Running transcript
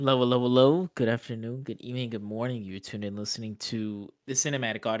Hello, hello, hello. Good afternoon, good evening, good morning. You're tuned in listening to the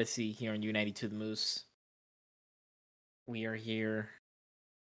Cinematic Odyssey here on United to the Moose. We are here,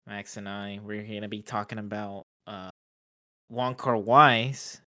 Max and I. We're going to be talking about Wong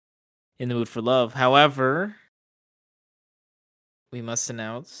Kar-wai's In the Mood for Love. However, we must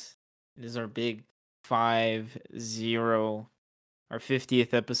announce it is our big 50, our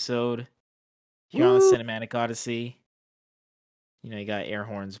 50th episode here on the Woo! Cinematic Odyssey. You got air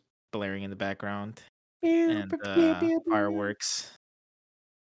horns blaring in the background Pew, and pew, pew, pew, pew. fireworks.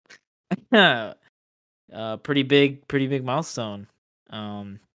 Pretty big milestone.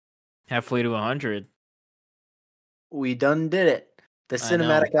 Um, halfway to 100. We done did it. The I know.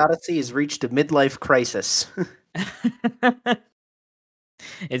 Cinematic Odyssey has reached a midlife crisis.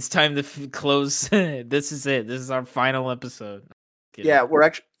 It's time to close. This is it. This is our final episode. Kidding. Yeah, we're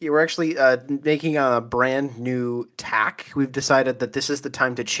actually making a brand new tack. We've decided that this is the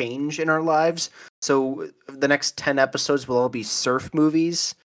time to change in our lives. So the next 10 episodes will all be surf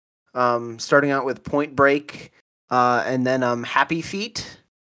movies. Starting out with Point Break, and then Happy Feet,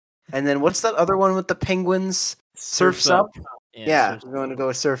 and then what's that other one with the penguins? Surfs Surfs up. Up. Yeah, Yeah, surfs we're going to go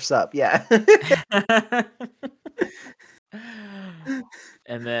with Surfs Up. Yeah. up.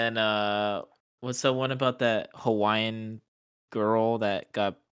 And then what's the one about that Hawaiian girl that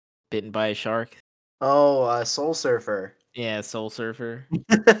got bitten by a shark? Oh, Soul Surfer. Yeah, Soul Surfer.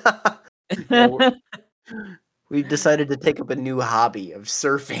 Yeah, we've decided to take up a new hobby of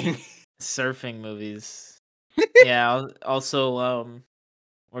surfing. Surfing movies. Yeah, also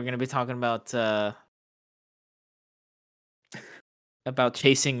we're going to be talking about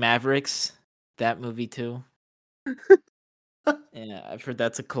Chasing Mavericks, that movie too. Yeah, I've heard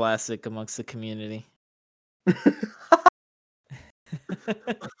that's a classic amongst the community.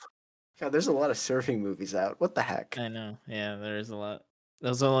 God, there's a lot of surfing movies out. What the heck? I know. Yeah, there's a lot.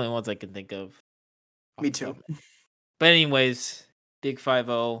 Those are the only ones I can think of off Me the top too. of my head. But anyways, Big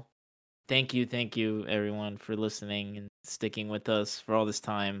 50. Thank you everyone for listening and sticking with us for all this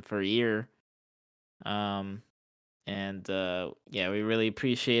time, for a year. Um and yeah, we really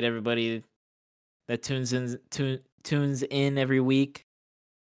appreciate everybody that tunes in every week.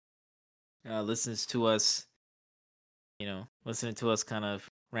 Listens to us, listening to us kind of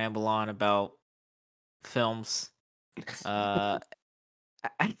ramble on about films. Uh,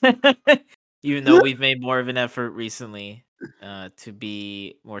 even though we've made more of an effort recently to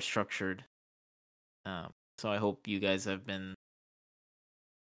be more structured. So I hope you guys have been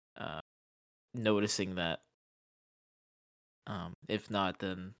noticing that. If not,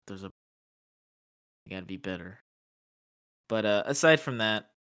 then you gotta be better. But aside from that,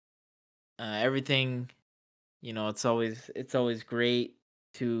 everything, it's always great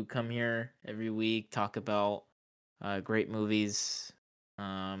to come here every week, talk about great movies,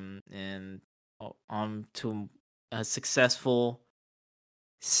 and on to a successful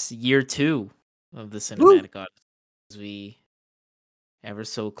year 2 of the Woo! Cinematic Odyssey as we ever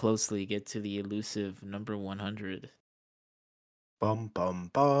so closely get to the elusive number 100. Bum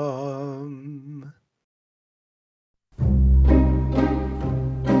bum bum.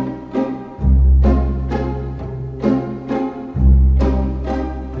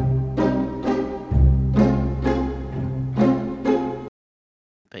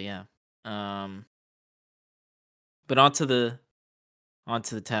 But yeah, but onto the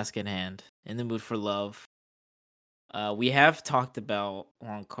task at hand. In the mood for love. We have talked about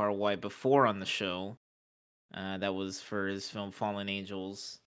Wong Kar-wai before on the show. That was for his film Fallen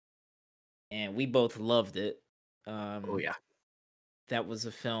Angels, and we both loved it. Oh Um, yeah. that was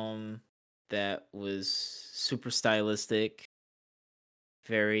a film that was super stylistic,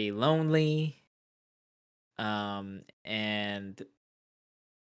 very lonely, and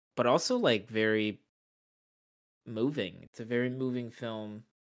but also like very moving. It's a very moving film.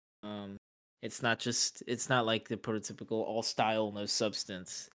 Um, it's not like the prototypical all style no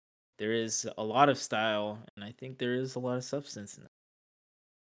substance. There is a lot of style, and I think there is a lot of substance in it.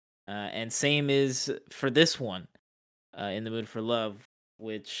 And same is for this one, In the Mood for Love,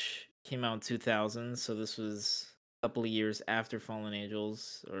 which came out in 2000. So this was a couple of years after Fallen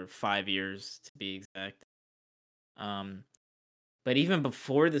Angels, or 5 years to be exact. Um, but even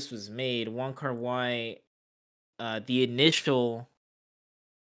before this was made, Wong Kar-wai, the initial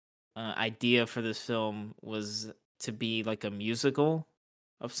idea for this film was to be like a musical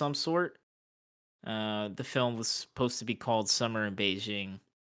of some sort. The film was supposed to be called Summer in Beijing,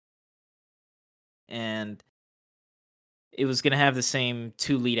 and it was gonna have the same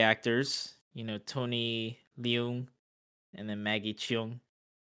two lead actors, Tony Leung and then Maggie Cheung,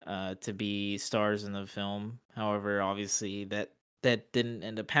 to be stars in the film. However, obviously that that didn't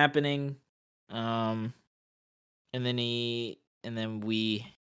end up happening. Um, and then we,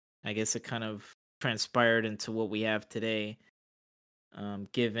 I guess it kind of transpired into what we have today.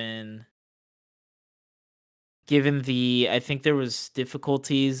 Given the, I think there was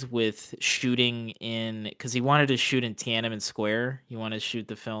difficulties with shooting in, because he wanted to shoot in Tiananmen Square. He wanted to shoot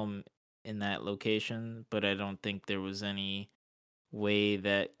the film in that location, but I don't think there was any way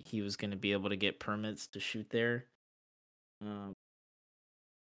that he was going to be able to get permits to shoot there. Um,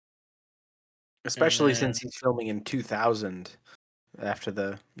 and Especially since then, he's filming in 2000 after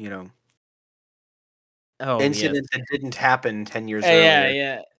the, oh yes, incident that didn't happen 10 years yeah, earlier.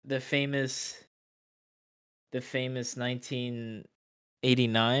 yeah, the famous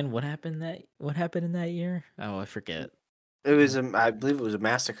 1989. What happened in that year? Oh, I forget. It was, Uh, I believe it was a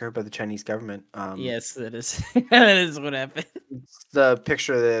massacre by the Chinese government. yes, that is that is what happened. It's the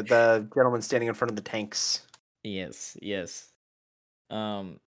picture of the gentleman standing in front of the tanks. Yes, yes.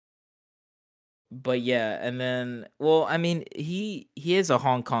 Um, but yeah, and then, well, I mean, he is a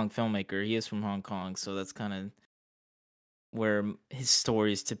Hong Kong filmmaker. He is from Hong Kong, so that's kind of where his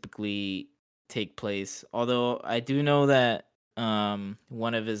stories typically take place. Although I do know that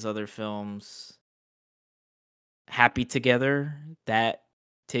one of his other films, Happy Together, that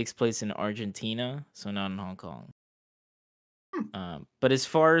takes place in Argentina, so not in Hong Kong. Hmm. But as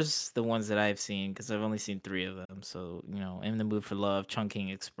far as the ones that I've seen, because I've only seen three of them, so In the Mood for Love, Chungking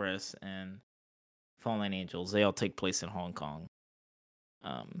Express, and Fallen Angels, they all take place in Hong Kong.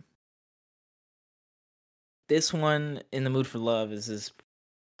 Um, this one, In the Mood for Love, is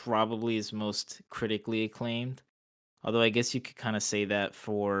probably his most critically acclaimed. Although I guess you could kind of say that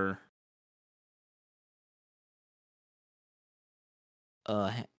for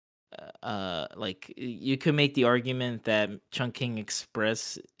uh like you could make the argument that Chungking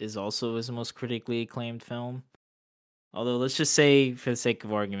Express is also his most critically acclaimed film. Although let's just say, for the sake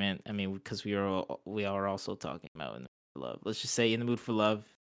of argument, I mean, because we are also talking about In the Mood for Love. Let's just say In the Mood for Love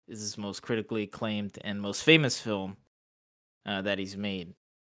is his most critically acclaimed and most famous film that he's made.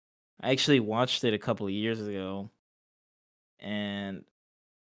 I actually watched it a couple of years ago, and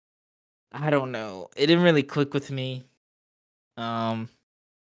I don't know, it didn't really click with me. Um,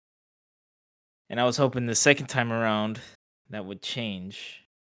 and I was hoping the second time around that would change.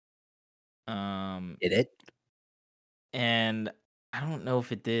 Um, Did it? and I don't know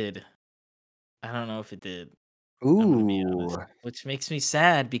if it did. I don't know if it did. I'm gonna be Ooh. honest, which makes me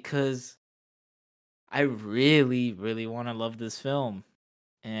sad because I really, really want to love this film,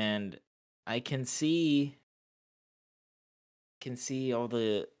 and I can see all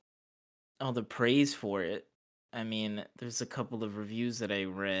the praise for it. I mean, there's a couple of reviews that I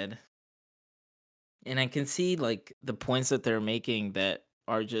read, and I can see like the points that they're making that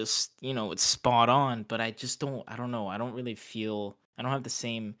are just, it's spot on, but I don't know. I don't really feel I don't have the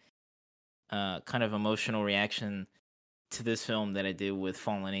same kind of emotional reaction to this film that I did with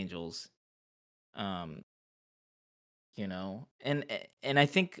Fallen Angels. Um, and I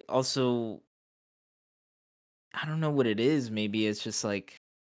think also, I don't know what it is. Maybe it's just like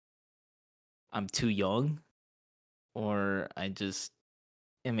I'm too young, or I just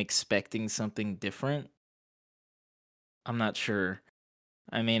am expecting something different. I'm not sure.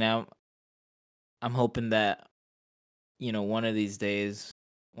 I mean, I'm hoping that, one of these days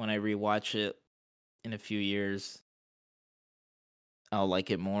when I rewatch it in a few years, I'll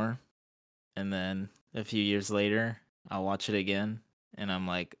like it more. And then a few years later, I'll watch it again and I'm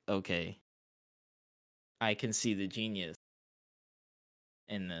like, okay, I can see the genius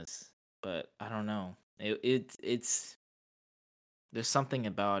in this, but I don't know. It's there's something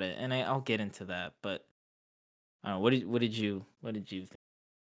about it, and I'll get into that. But I don't know. What did you think?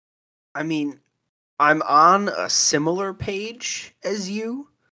 I mean, I'm on a similar page as you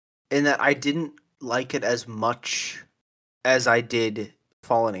in that I didn't like it as much as I did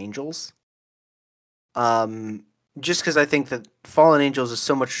Fallen Angels. Um, just because I think that Fallen Angels is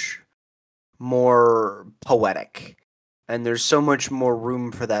so much more poetic, and there's so much more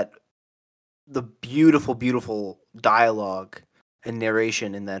room for the beautiful, beautiful dialogue and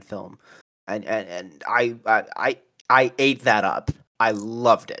narration in that film, and I ate that up. I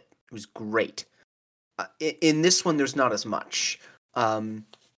loved it. It was great. In this one, there's not as much. Um,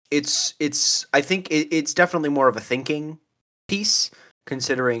 it's I think it's definitely more of a thinking piece,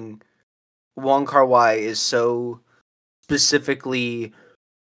 considering Wong Kar-wai is so specifically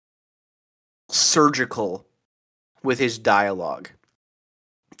surgical with his dialogue,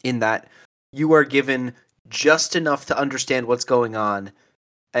 in that you are given just enough to understand what's going on,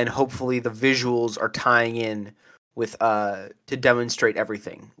 and hopefully the visuals are tying in with to demonstrate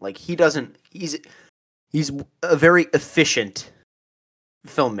everything. Like, he's a very efficient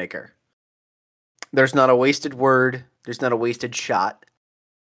filmmaker. There's not a wasted word, there's not a wasted shot.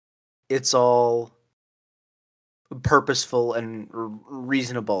 It's all purposeful and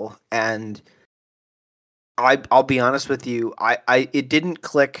reasonable, and I'll be honest with you, I it didn't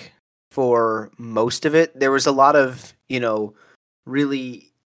click for most of it. There was a lot of,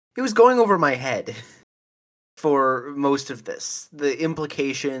 really, it was going over my head for most of this. The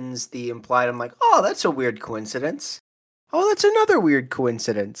implications, the implied, I'm like, "Oh, that's a weird coincidence. Oh, that's another weird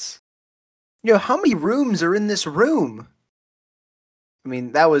coincidence. How many rooms are in this room?" I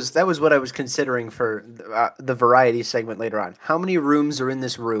mean, that was what I was considering for the variety segment later on. How many rooms are in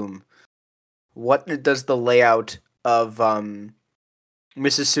this room? What does the layout of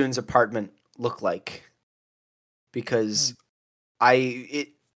Mrs. Soon's apartment look like? Because Mm. I it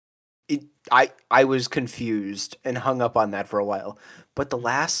it I was confused and hung up on that for a while. But the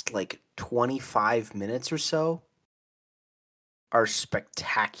last like 25 minutes or so are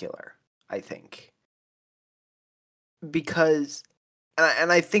spectacular, I think. Because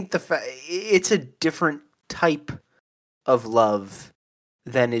and I think it's a different type of love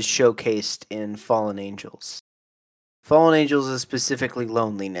than is showcased in Fallen Angels. Fallen Angels is specifically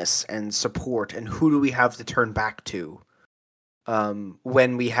loneliness and support, and who do we have to turn back to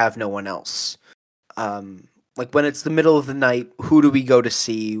when we have no one else? Like when it's the middle of the night, who do we go to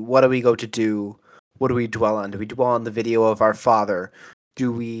see? What do we go to do? What do we dwell on? Do we dwell on the video of our father?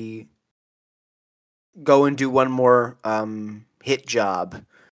 Do we go and do one more hit job?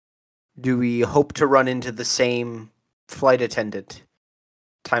 Do we hope to run into the same flight attendant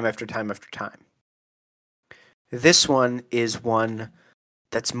time after time after time? This one is one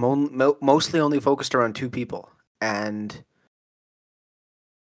that's mostly only focused around two people, and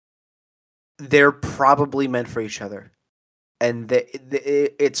they're probably meant for each other, and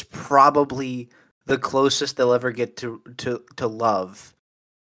it's probably the closest they'll ever get to love,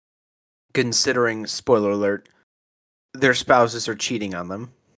 considering, spoiler alert, their spouses are cheating on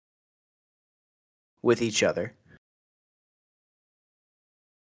them with each other.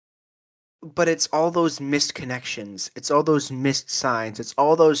 But it's all those missed connections, it's all those missed signs, it's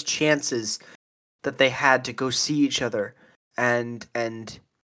all those chances that they had to go see each other and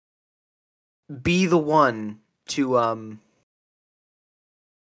be the one to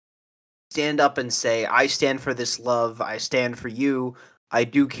stand up and say, "I stand for this love. I stand for you. I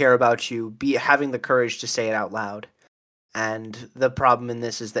do care about you." Be having the courage to say it out loud. And the problem in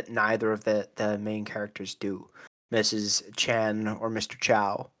this is that neither of the main characters do. Mrs. Chan or Mr.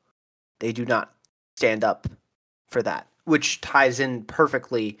 Chow, they do not stand up for that, which ties in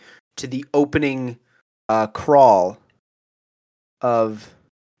perfectly to the opening crawl of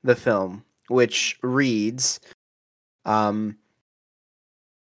the film, which reads, um,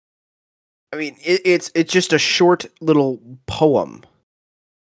 I mean, it's just a short little poem,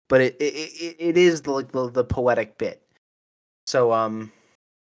 but it is the poetic bit. So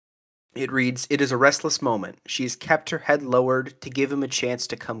it reads, "It is a restless moment. She has kept her head lowered to give him a chance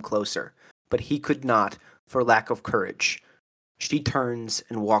to come closer, but he could not for lack of courage. She turns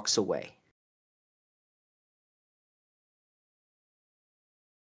and walks away."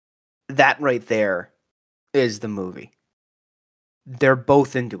 That right there is the movie. They're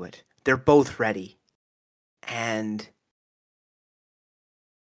both into it. They're both ready, and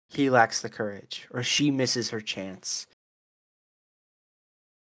he lacks the courage, or she misses her chance,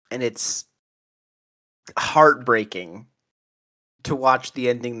 and it's heartbreaking to watch the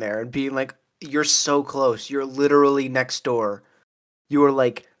ending there and being like, "You're so close. You're literally next door. You are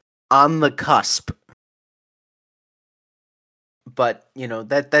like on the cusp." But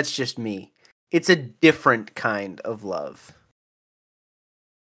that's just me. It's a different kind of love.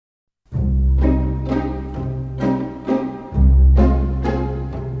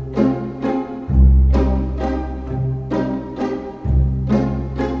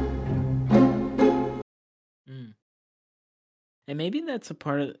 Mm. And maybe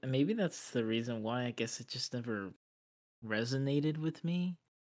that's the reason why I guess it just never resonated with me.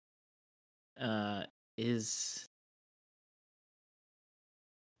 Uh, is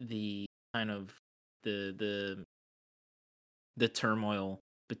the kind of the the turmoil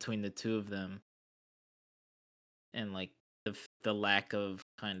between the two of them, and like the lack of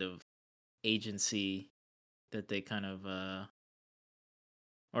kind of agency that they kind of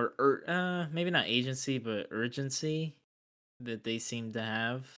or maybe not agency but urgency that they seem to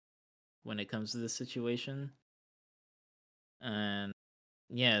have when it comes to this situation. And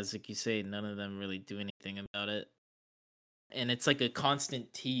yeah, as like you say, none of them really do anything about it. And it's like a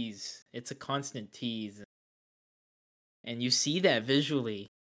constant tease. It's a constant tease. And you see that visually.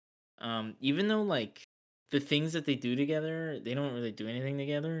 Even though like the things that they do together, they don't really do anything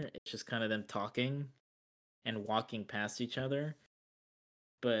together. It's just kind of them talking and walking past each other.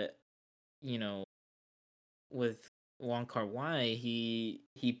 But you know, with Wong Kar-wai, he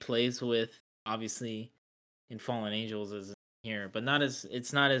plays with, obviously, in Fallen Angels as here, but not as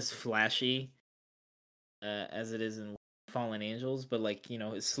it's not as flashy as it is in Fallen Angels. But like,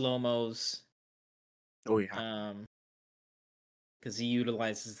 his slow mos, Oh yeah. um, because he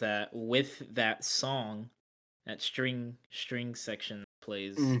utilizes that with that song, that string section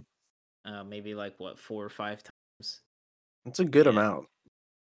plays Mm, maybe like what, 4 or 5 times. it's a good And amount.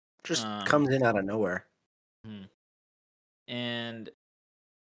 Just um comes in out of nowhere. hmm, and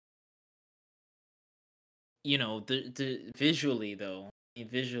the visually though,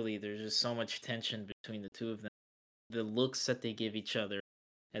 visually there's just so much tension between the two of them. The looks that they give each other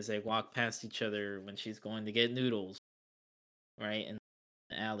as they walk past each other when she's going to get noodles, right, in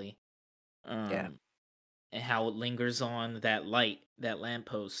the alley. Yeah. um and how it lingers on that light, that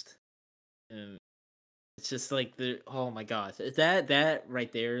lamppost. And it's just like, oh my gosh, that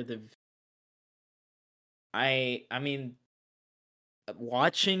right there, I mean,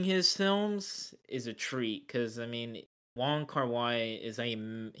 watching his films is a treat, because I mean, Wong Kar-wai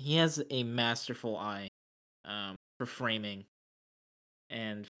he has a masterful eye, for framing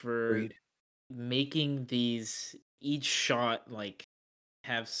and for Agreed. making these each shot like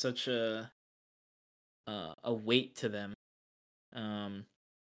have such a weight to them. Um,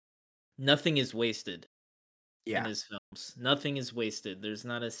 Nothing is wasted in Yeah. his films. Nothing is wasted. There's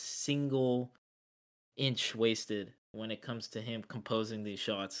not a single inch wasted when it comes to him composing these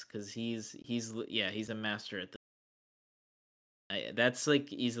shots, because he's a master at that's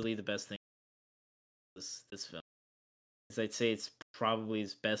like easily the best thing this film. 'Cause I'd say it's probably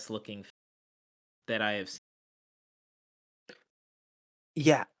his best looking that I have seen.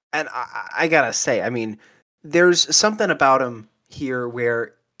 Yeah. And I gotta say, I mean, there's something about him here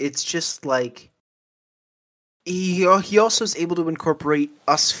where it's just like he also is able to incorporate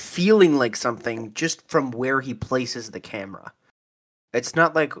us feeling like something just from where he places the camera. It's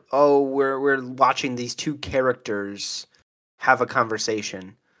not like, oh, we're watching these two characters have a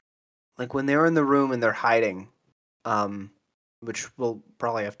conversation. Like when they're in the room and they're hiding, um, which we'll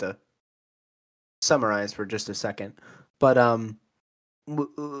probably have to summarize for just a second. But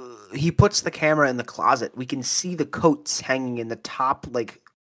he puts the camera in the closet. We can see the coats hanging in the top, like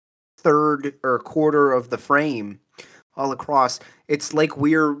third or quarter of the frame, all across. It's like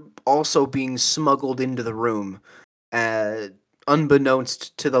we're also being smuggled into the room, uh,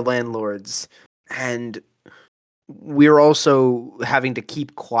 unbeknownst to the landlords, and we're also having to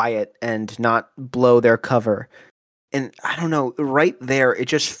keep quiet and not blow their cover. And I don't know, right there, it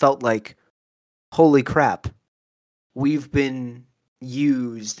just felt like, holy crap, we've been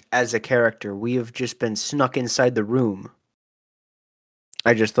used as a character. We have just been snuck inside the room.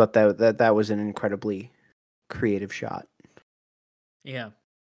 I just thought that was an incredibly creative shot. Yeah,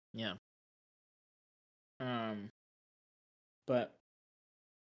 yeah. Um, but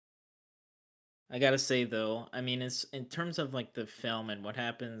I gotta say though, I mean, it's in terms of like the film and what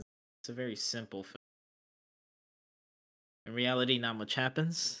happens. It's a very simple film. In reality, not much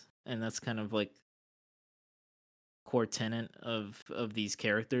happens, and that's kind of like core tenet of these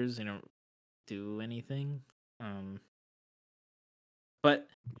characters. They don't do anything. Um, but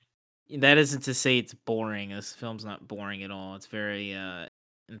that isn't to say it's boring. This film's not boring at all. It's very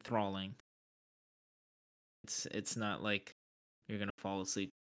enthralling. It's not like you're gonna fall asleep.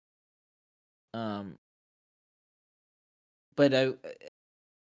 Um, but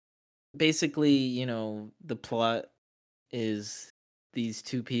basically, the plot is these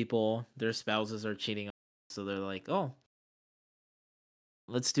two people, their spouses are cheating, so they're like, "Oh,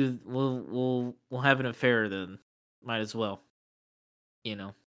 we'll have an affair then. Might as well, you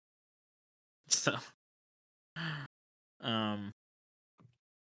know." So, um,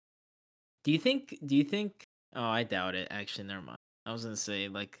 do you think oh, I doubt it. Actually, never mind. I was gonna say,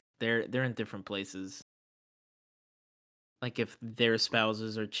 like, they're in different places. Like, if their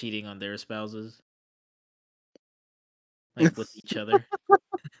spouses are cheating on their spouses, like with each other.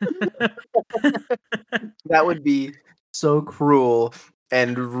 That would be so cruel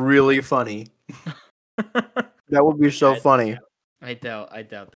and really funny. That would be so Yeah, funny. I doubt,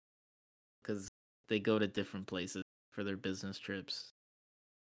 because they go to different places for their business trips.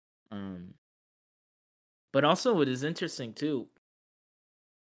 Um, but also it is interesting too.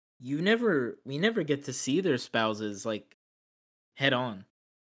 We never get to see their spouses like head on.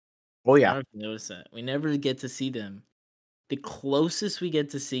 Oh I don't yeah. know if you notice that. We never get to see them. The closest we get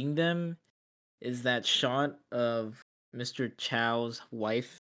to seeing them is that shot of Mr. Chow's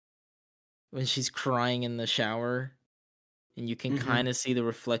wife when she's crying in the shower and you can Hmm. kind of see the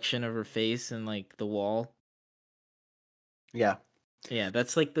reflection of her face in like the wall. Yeah. Yeah,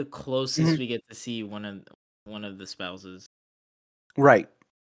 that's like the closest Mhm. we get to see one of the spouses. Right.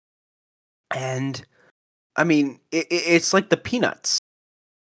 And I mean, it's like the Peanuts.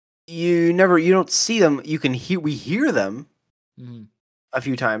 You don't see them. We hear them Hmm. a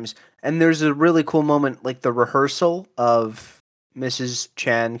few times, and there's a really cool moment, like the rehearsal of Mrs.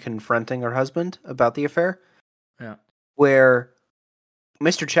 Chan confronting her husband about the affair, Yeah. where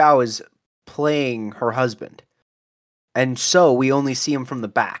Mr. Chow is playing her husband, and so we only see him from the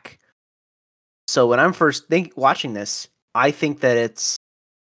back. So when I'm first watching this, I think that it's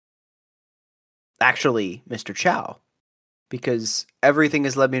actually Mr. Chow because everything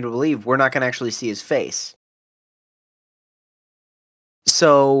has led me to believe we're not going to actually see his face.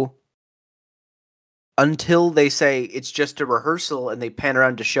 So until they say it's just a rehearsal and they pan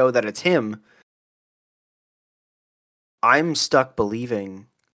around to show that it's him, I'm stuck believing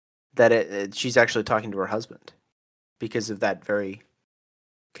that she's actually talking to her husband because of that very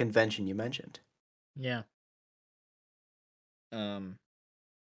convention you mentioned. Yeah. Um.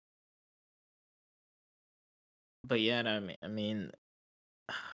 But yeah, I mean,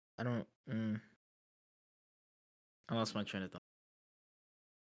 I don't. I lost my train of thought.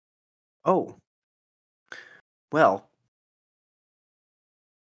 Oh, well,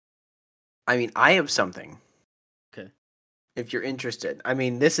 I mean, I have something Okay. if you're interested. I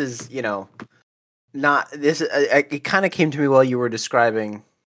mean, this is, not this. It kind of came to me while you were describing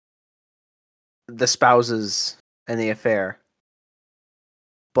the spouses and the affair,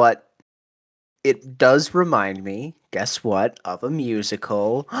 but it does remind me, guess what, of a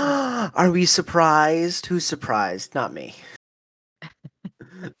musical. Are we surprised? Who's surprised? Not me.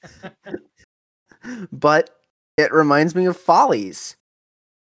 But it reminds me of Follies.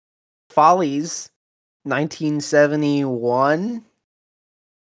 Follies, 1971.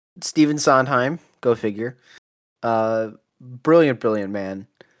 Stephen Sondheim, go figure. Brilliant, brilliant man.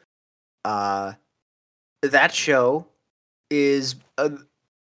 Uh, that show is, and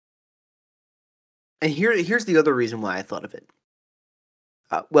here's the other reason why I thought of it.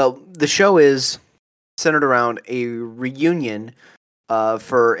 Well, the show is centered around a reunion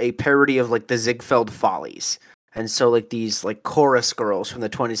for a parody of like the Ziegfeld Follies. And so like these like chorus girls from the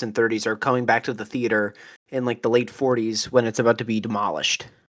 20s and 30s are coming back to the theater in like the late 40s when it's about to be demolished.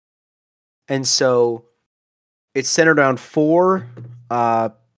 And so it's centered around four uh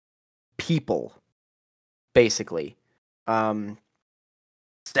people basically. Um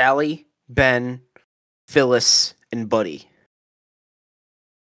Sally, Ben, Phyllis, and Buddy.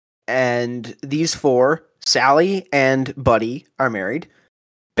 And these four, Sally and Buddy are married.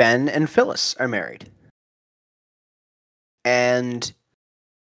 Ben and Phyllis are married. And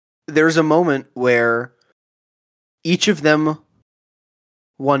there's a moment where each of them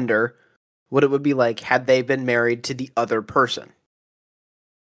wonder what it would be like had they been married to the other person,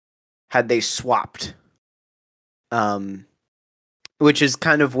 had they swapped. Um, which is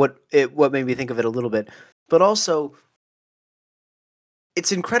kind of what made me think of it a little bit, but also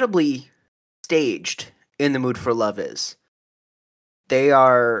it's incredibly staged. In the Mood for Love is they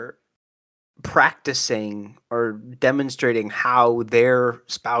are practicing or demonstrating how their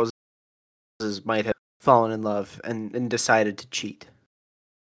spouses might have fallen in love and decided to cheat.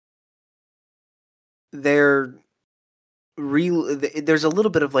 They're real. There's a little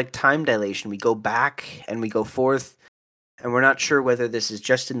bit of like time dilation. We go back and we go forth, and we're not sure whether this is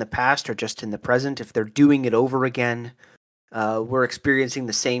just in the past or just in the present. If they're doing it over again, we're experiencing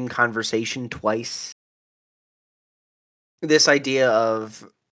the same conversation twice. This idea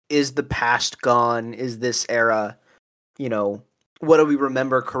of, is the past gone? Is this era, you know, what do we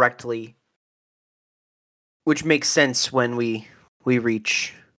remember correctly? Which makes sense when we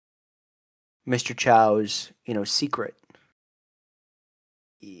reach Mr. Chow's, secret.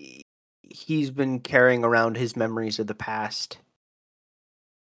 He's been carrying around his memories of the past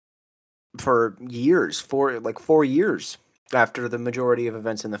for years, 4 years after the majority of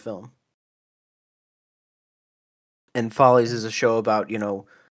events in the film. And Follies is a show about,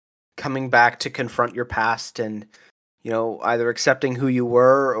 coming back to confront your past and, either accepting who you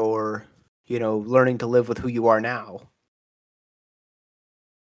were or, learning to live with who you are now.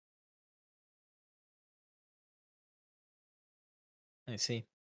 I see.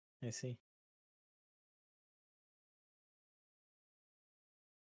 I see.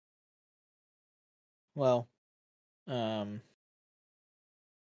 Well, um,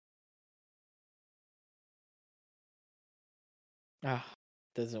 ah,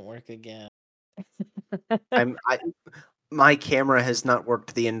 doesn't work again. I'm I my camera has not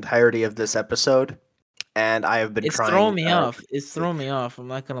worked the entirety of this episode, and I have been It's throwing trying. me off. It's throwing me off. I'm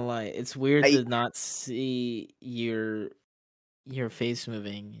not gonna lie. It's weird I, to not see your face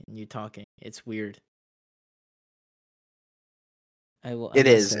moving and you talking. It's weird. I it must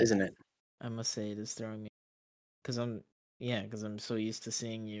is, say. isn't it? I must say it is throwing me because because I'm so used to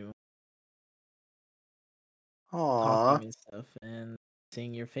seeing you Aw. talking and stuff and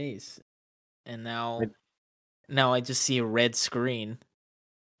seeing your face. And now I just see a red screen.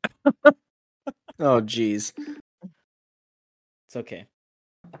 Oh, jeez. It's okay.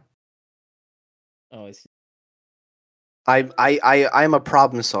 Oh, I see. I'm a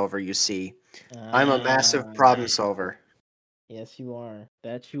problem solver. You see, I'm a massive Ah, problem solver. yes, you are.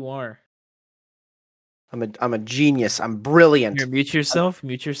 That you are. I'm a genius. I'm Here, brilliant. mute I yourself.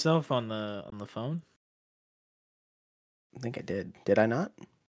 Mute yourself on the phone. think I did. Did I not?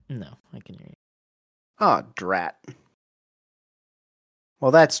 No, I can hear you. Ah, drat.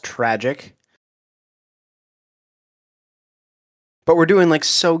 Well, that's tragic. But we're doing like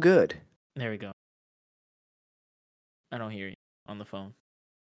so good. There we go. I don't hear you on the phone.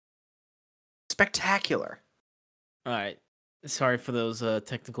 Spectacular. All right. Sorry for those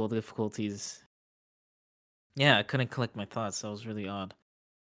technical difficulties. Yeah, I couldn't collect my thoughts. That was really odd.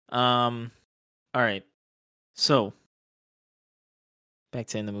 Um. All right. So back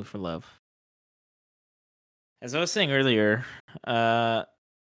to In the Mood for Love. As I was saying earlier, uh,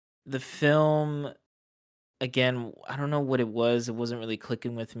 the film again. I don't know what it was. It wasn't really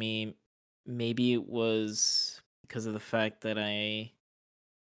clicking with me. Maybe it was because of the fact that I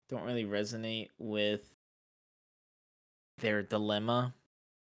don't really resonate with their dilemma,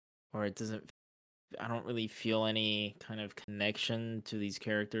 or it doesn't. I don't really feel any kind of connection to these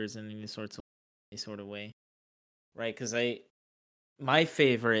characters in any sort of way, right? Because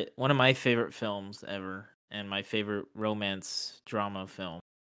one of my favorite films ever, and my favorite romance drama film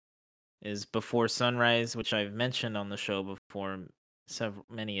is Before Sunrise, which I've mentioned on the show before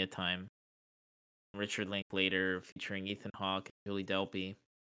many a time. Richard Linklater featuring Ethan Hawke and Julie Delpy,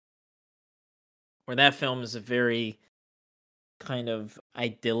 where that film is a very kind of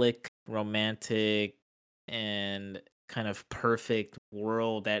idyllic, romantic, and kind of perfect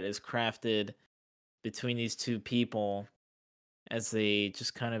world that is crafted between these two people as they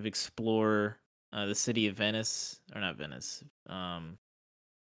just kind of explore the city of Venice, or not Venice,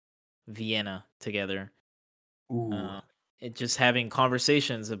 Vienna together. Ooh. Uh, it just having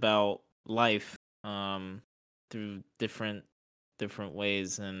conversations about life through different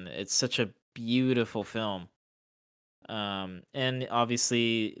ways, and it's such a beautiful film. And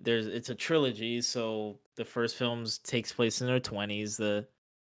obviously it's a trilogy, so the first films takes place in their 20s,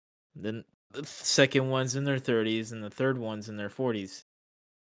 then the second one's in their 30s, and the third one's in their 40s.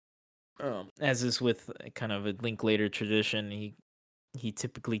 As is with kind of a Linklater tradition, he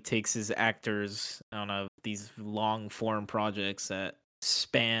typically takes his actors on these long form projects that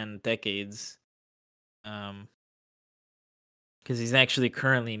span decades. Um, because he's actually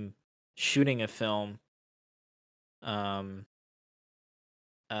currently shooting a film. Um,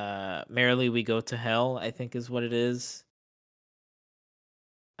 Merrily We Go to Hell, I think is what it is.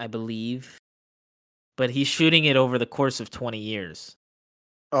 I believe, but he's shooting it over the course of 20 years.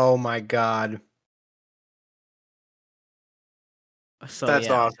 Oh my god. So That's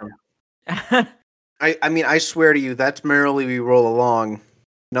yeah. awesome. I mean, I swear to you, that's Merrily We Roll Along.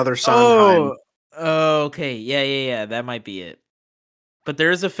 Another Sondheim. Oh, okay. Yeah. That might be it. But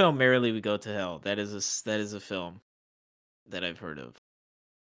there is a film, Merrily We Go to Hell. That is a film that I've heard of.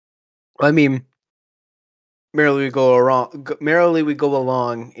 I mean, Merrily We Go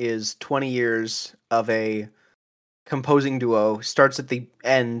Along is 20 years of a composing duo. Starts at the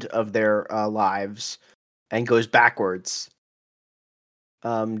end of their lives and goes backwards.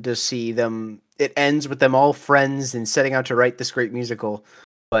 To see them, it ends with them all friends and setting out to write this great musical.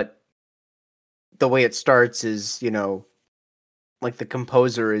 But the way it starts is, like the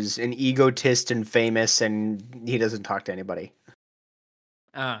composer is an egotist and famous, and he doesn't talk to anybody.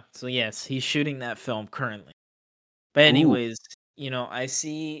 So yes, he's shooting that film currently. But Ooh. anyways,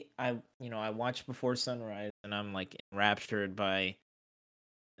 I watched Before Sunrise and I'm like enraptured by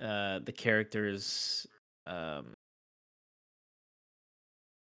the characters um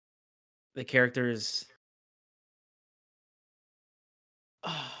the characters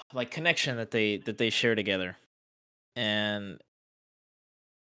like connection that they share together. And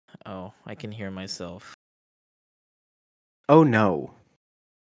oh, I can hear myself. Oh no,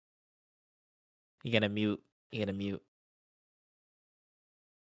 You gotta mute. You gotta mute.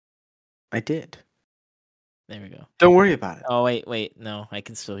 I did. There we go. Don't worry about it. Oh wait, no, I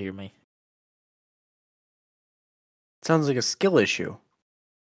can still hear me. Sounds like a skill issue.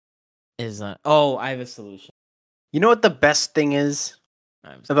 Is oh, I have a solution. You know what the best thing is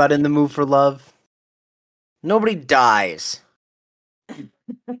I have about In the Mood for Love? Nobody dies.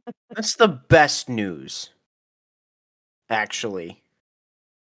 That's the best news, actually.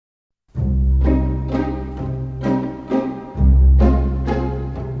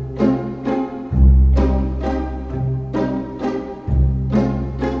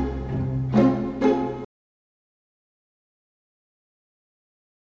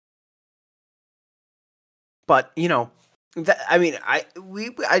 But I mean,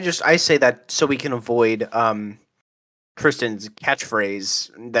 I say that so we can avoid Tristan's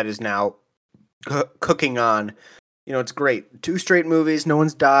catchphrase that is now cooking on. It's great. 2 straight movies, no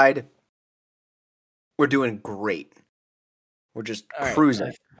one's died. We're doing great. We're just all right.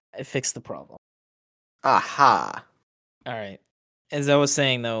 cruising. I fixed the problem. Aha. All right. As I was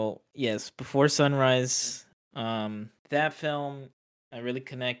saying though, yes, Before Sunrise, that film, I really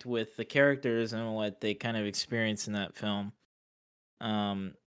connect with the characters and what they kind of experience in that film.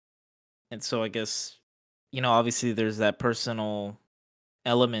 Um, and so I guess, obviously there's that personal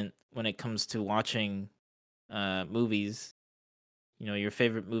element when it comes to watching movies. Your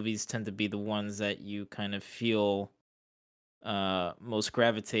favorite movies tend to be the ones that you kind of feel most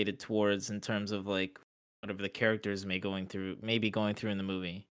gravitated towards in terms of like whatever the characters may be going through in the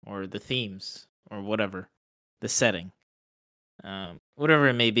movie, or the themes, or whatever, the setting, whatever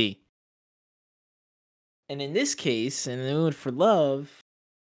it may be. And in this case, in the mood for love,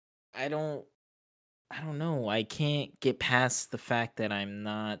 i don't I don't know, I can't get past the fact that I'm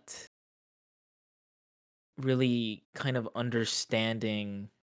not really kind of understanding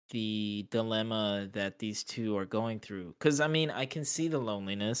the dilemma that these two are going through. Because I mean, I can see the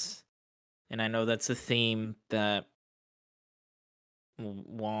loneliness, and I know that's a theme that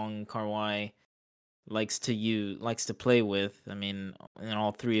Wong Kar-wai likes to play with. I mean, in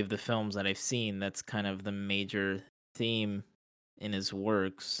all three of the films that I've seen, that's kind of the major theme in his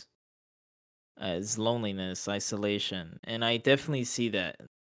works, is loneliness, isolation, and I definitely see that,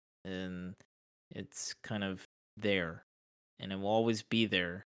 and it's kind of there, and it will always be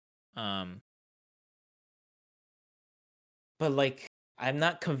there. Um, but like, I'm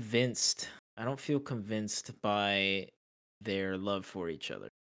not convinced. I don't feel convinced by their love for each other.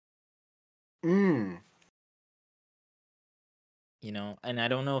 Mm. And I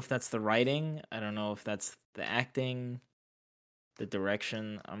don't know if that's the writing, I don't know if that's the acting, the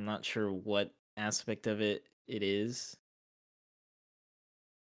direction. I'm not sure what aspect of it is,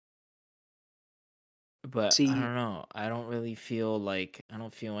 but I See, don't know. I don't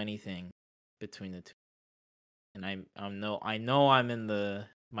feel anything between the two. And I know I'm in the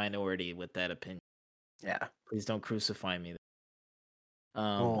minority with that opinion. yeah. Please don't crucify me.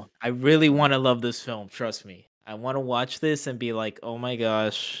 Oh, I really want to love this film, trust me. I want to watch this and be like, "Oh my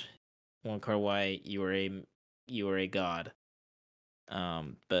gosh, Wong Kar-wai, you are a god."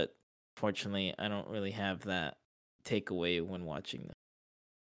 But fortunately, I don't really have that takeaway when watching them.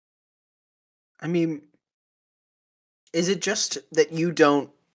 I mean, is it just that you don't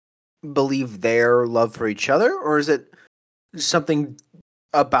believe their love for each other, or is it something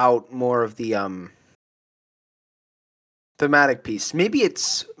about more of the thematic piece? Maybe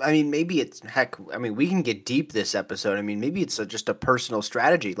it's heck. I mean, we can get deep this episode. I mean, maybe it's just a personal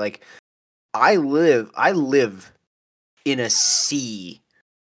strategy. Like I live in a sea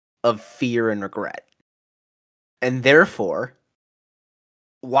of fear and regret, and therefore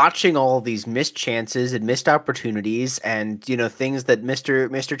watching all these missed chances and missed opportunities and things that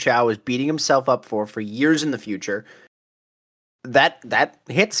Mr. Chow is beating himself up for years in the future, that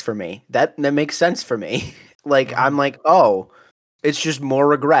hits for me. That makes sense for me. Like I'm Mhm. like, "Oh, it's just more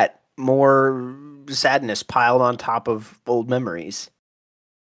regret, more sadness piled on top of old memories."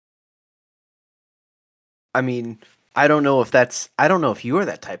 I mean, I don't know if you are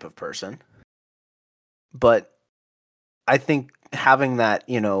that type of person, but I think having that,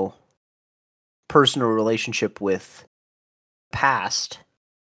 personal relationship with past,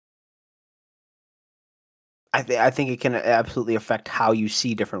 I think it can absolutely affect how you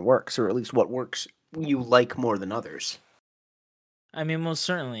see different works, or at least what works you like more than others. I mean, most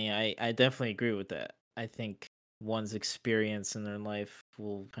certainly, I definitely agree with that. I think one's experience in their life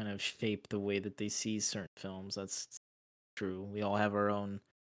will kind of shape the way that they see certain films. That's true. We all have our own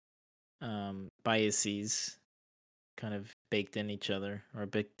biases kind of baked in each other, or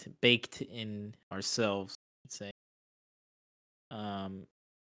baked in ourselves, I'd say. Um,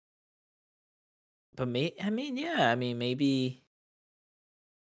 but I mean, yeah, I mean, maybe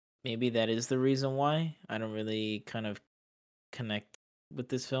that is the reason why I don't really kind of connect with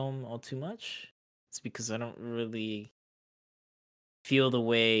this film all too much. It's because I don't really feel the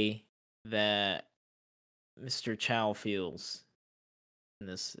way that Mr. Chow feels in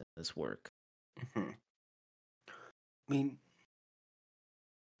this work. Mhm. I mean,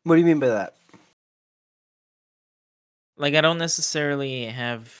 what do you mean by that? Like I don't necessarily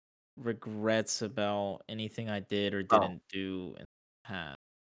have regrets about anything I did or Oh, didn't do in the past.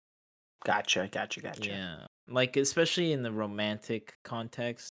 gotcha. Yeah. Like especially in the romantic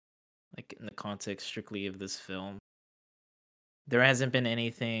context, like in the context strictly of this film. There hasn't been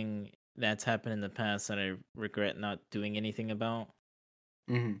anything that's happened in the past that I regret not doing anything about.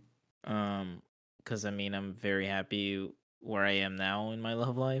 Hmm. Um, because I mean, I'm very happy where I am now in my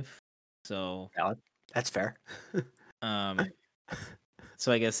love life. So, Valid. That's fair. um,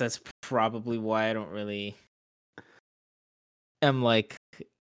 so I guess that's probably why I don't really am like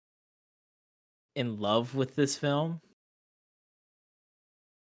in love with this film.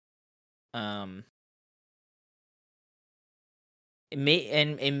 Um, it may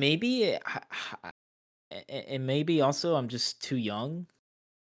and maybe and maybe also I'm just too young,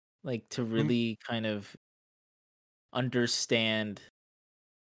 like to Mhm. really kind of understand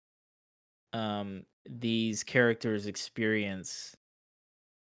these characters' experience.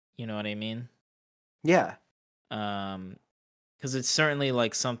 You know what I mean? Yeah, Um, because it's certainly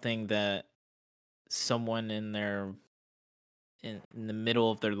like something that someone in the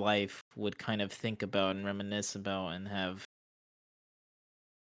middle of their life would kind of think about and reminisce about and have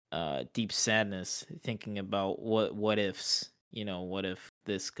deep sadness thinking about what ifs, what if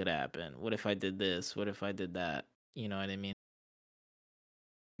this could happen, what if I did this, what if I did that, you know what I mean?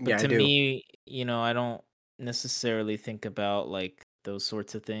 But yeah, I to do. me, I don't necessarily think about like those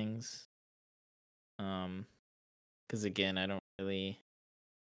sorts of things. Because again, I don't really,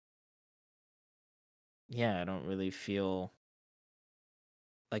 yeah, I don't really feel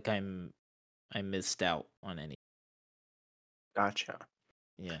like I missed out on any. Gotcha.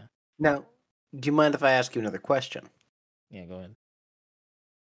 Yeah. Now, do you mind if I ask you another question? Yeah, go ahead.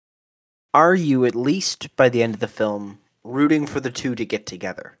 Are you, at least by the end of the film, rooting for the two to get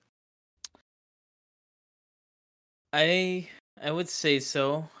together? I I would say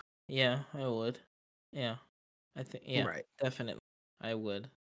so. Yeah, I would. Yeah. Yeah, Right. definitely. I would.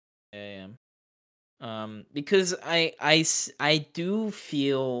 I am. Because I do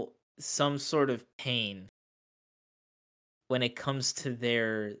feel some sort of pain when it comes to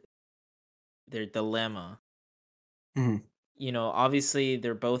their dilemma. Mhm. Obviously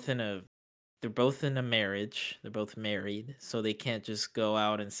they're both in a marriage. They're both married, so they can't just go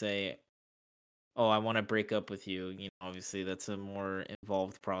out and say, "Oh, I want to break up with you." Obviously that's a more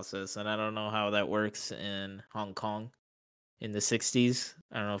involved process, and I don't know how that works in Hong Kong in the 60s.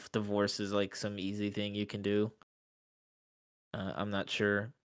 I don't know if divorce is like some easy thing you can do. I'm not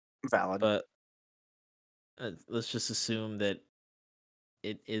sure, Valid. but let's just assume that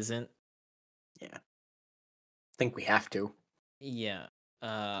it isn't. Yeah. Think we have to. Yeah.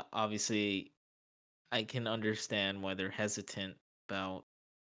 Obviously I can understand why they're hesitant about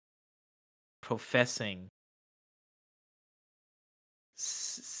professing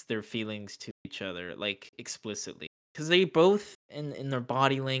their feelings to each other like explicitly because they both in their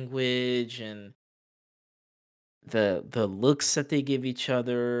body language and the looks that they give each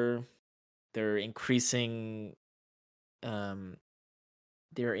other, they're increasing um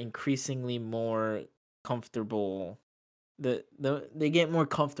they're increasingly more comfortable. They get more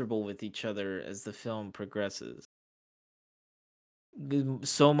comfortable with each other as the film progresses,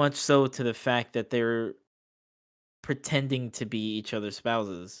 so much so to the fact that they're pretending to be each other's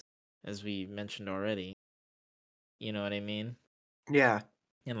spouses, as we mentioned already. You know what I mean? Yeah.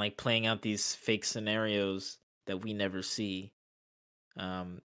 And like playing out these fake scenarios that we never see,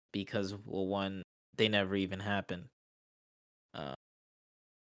 um because, well, one, they never even happen. uh,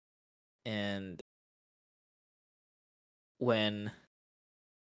 and when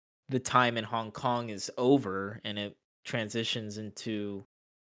the time in Hong Kong is over and it transitions into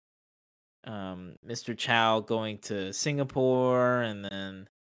Mr. Chow going to Singapore, and then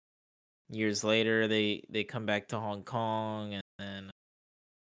years later they come back to Hong Kong, and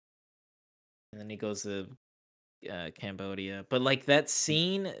then he goes to Cambodia. But like that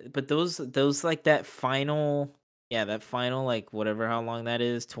scene, but those like that final, yeah, that final, like whatever how long that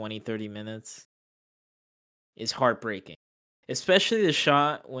is, 20-30 minutes, is heartbreaking. Especially the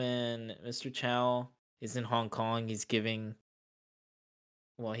shot when Mr. Chow is in Hong Kong, he's giving,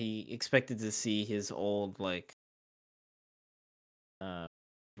 well, he expected to see his old like uh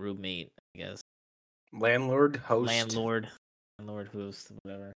roommate, I guess. Landlord, host. Landlord, landlord host,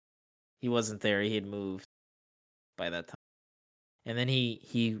 whatever. He wasn't there, he had moved by that time. And then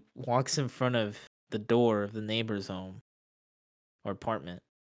he walks in front of the door of the neighbor's home or apartment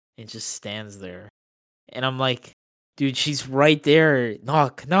and just stands there. And I'm like, dude, she's right there.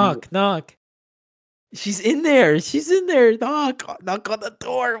 Knock, Mm, knock, knock. She's in there. She's in there. Knock, knock on the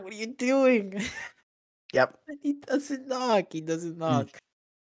door. What are you doing? yep. He doesn't knock. He doesn't Mm. knock.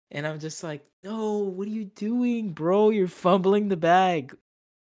 And I'm just like, no, what are you doing, bro? You're fumbling the bag.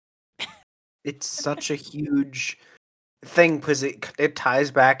 It's such a huge thing because it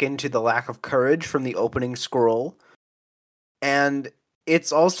ties back into the lack of courage from the opening scroll, and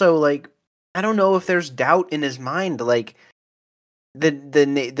it's also like I don't know if there's doubt in his mind. Like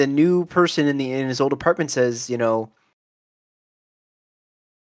the new person in his old apartment says,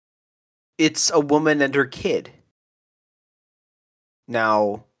 it's a woman and her kid.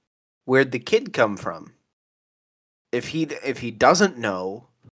 Now, where'd the kid come from? If he doesn't know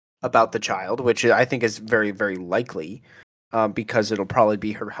about the child, which I think is very very likely, because it'll probably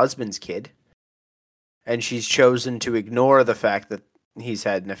be her husband's kid, and she's chosen to ignore the fact that he's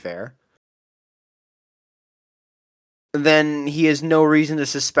had an affair, then he has no reason to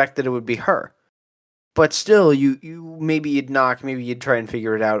suspect that it would be her. But still, you maybe you'd knock, maybe you'd try and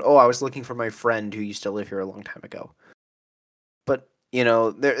figure it out. Oh, I was looking for my friend who used to live here a long time ago. But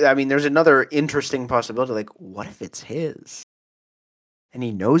there's another interesting possibility. Like, what if it's his, and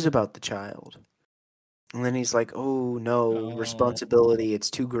he knows about the child, and then he's like, oh no, Oh. responsibility,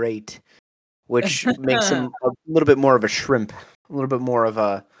 it's too great, which makes him a little bit more of a shrimp, a little bit more of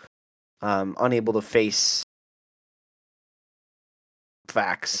a unable to face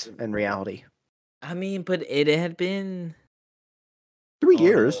facts and reality. I mean, but it had been 3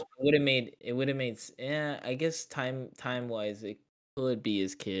 years, although it would have made yeah, I guess time-wise, it could be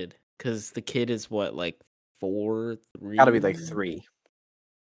his kid, cause the kid is what, like, 4, got to be like 3? 3.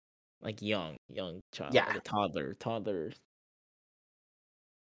 Like, young child, Yeah, like a toddler.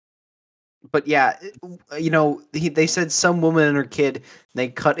 but yeah, they said some woman and her kid. They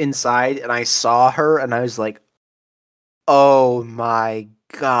cut inside, and I saw her, and I was like, "Oh my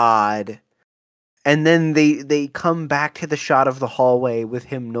god!" And then they come back to the shot of the hallway with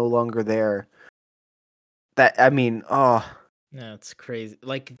him no longer there. That I mean, oh, No, it's crazy,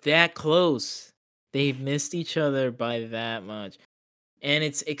 like, that close. They missed each other by that much, and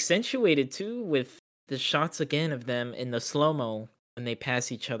it's accentuated too with the shots again of them in the slow-mo when they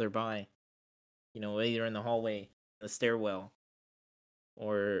pass each other by, either in the hallway, the stairwell,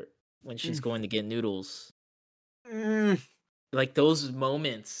 or when she's mm, going to get noodles. mm, Like, those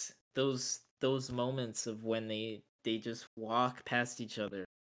moments of when they just walk past each other.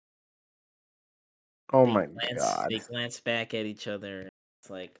 oh They my glance god, they glance back at each other. It's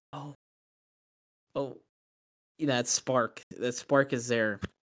like, "Oh, that spark is there."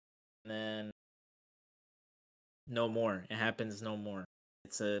 And then no more. It happens no more.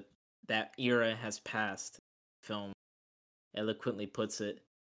 That era has passed. Film eloquently puts it.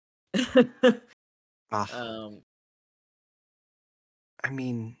 ah, Um, I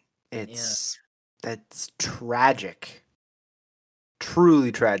mean, yeah, that's tragic,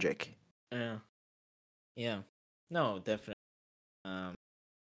 truly tragic. yeah, yeah. No, definitely. Um,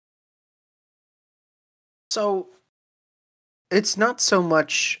 So it's not so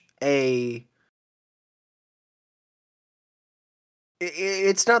much a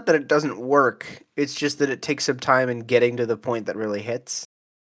it's not that it doesn't work. It's just that it takes some time in getting to the point that really hits.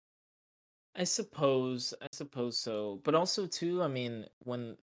 I suppose so. But also too, I mean,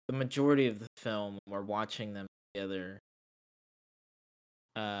 when the majority of the film we're watching them together,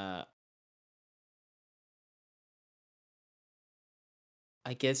 uh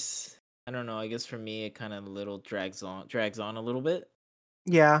I guess I don't know, I guess for me it kind of little drags on a little bit.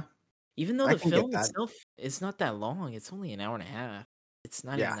 Yeah, Even though I the can get film that. itself is not that long, it's only an hour and a half. It's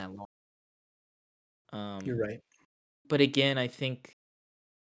not Yeah, even that long. Um you're right. but again, I think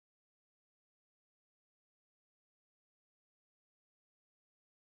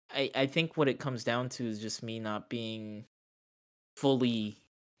what it comes down to is just me not being fully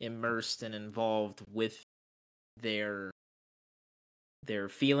immersed and involved with their their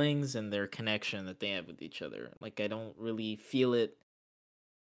feelings and their connection that they have with each other. Like, I don't really feel it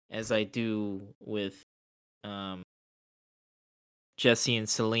as I do with um Jesse and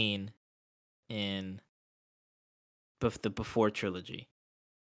Celine in the Before trilogy.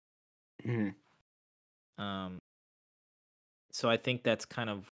 Mhm. Um so I think that's kind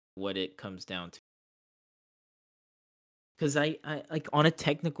of what it comes down to. Cuz I like on a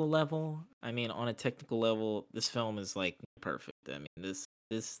technical level, this film is like perfect. I mean, this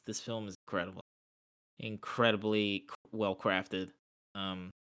film is incredible. Incredibly well crafted. Um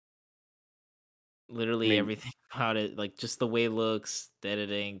I Literally mean, everything about it, like just the way it looks, the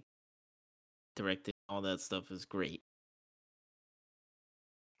editing, directing, all that stuff is great.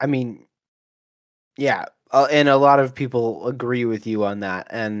 I mean, yeah, and a lot of people agree with you on that.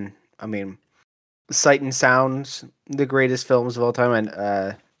 And I mean, Sight and Sound's the greatest films of all time,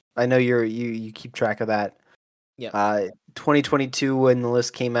 and I know you keep track of that. Yep. 2022 when the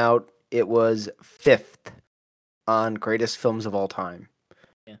list came out, it was fifth on greatest films of all time.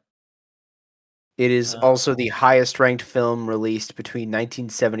 Yeah. It is Uh, also the highest ranked film released between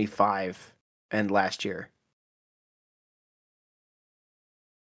 1975 and last year,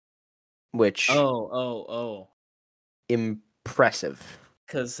 which oh. impressive.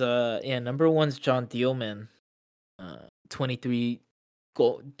 Cause yeah, number one's John Dielman. 23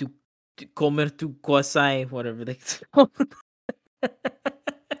 go to comer tu quasai, whatever they call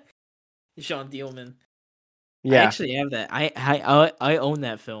John Dielman. I Yeah. actually have that. I own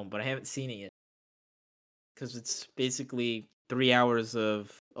that film, but I haven't seen it yet because it's basically 3 hours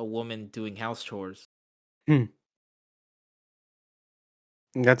of a woman doing house chores. Hmm.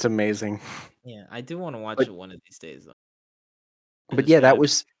 That's amazing. Yeah, I do want to watch But it one of these days though. I but just yeah, that gotta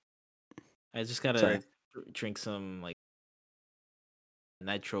was I just sorry. gotta drink some like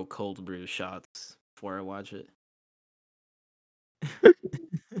nitro cold brew shots before I watch it.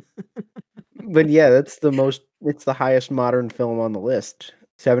 But yeah, it's the highest modern film on the list.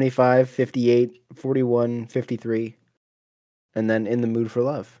 75, 58, 41, 53, and then In the Mood for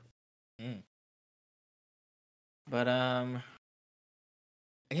Love. Mm. But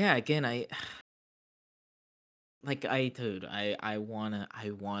yeah, again, I like dude, I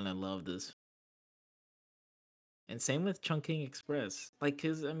wanna love this. And same with Chungking Express. Like,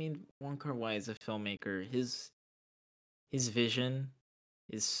 cause I mean, Wong Kar-wai is a filmmaker. His vision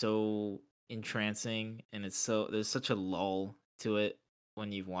is so entrancing, and it's so there's such a lull to it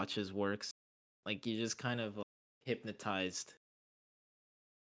when you watch his works. Like you're just kind of hypnotized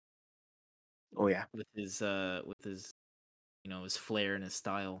Oh yeah. with his his flair and his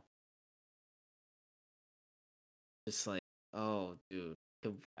style. Just like, oh dude,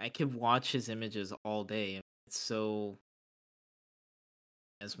 I could watch his images all day. It's so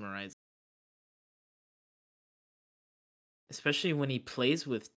mesmerizing. Especially when he plays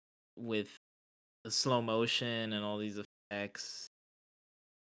with the slow motion and all these effects,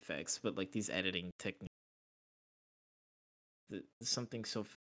 but like these editing techniques. There's something so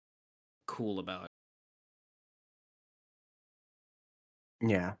cool about it.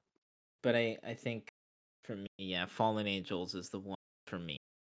 Yeah, But I think for me, yeah, Fallen Angels is the one for me.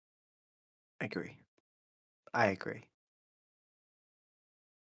 I agree. I agree.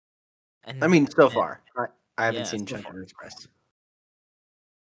 I And mean, so and far, I haven't yeah, seen so far Chunking Express.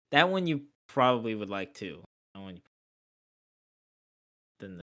 that one you probably would like too. That one,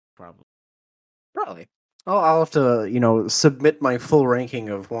 then probably. Probably. I'll have to, submit my full ranking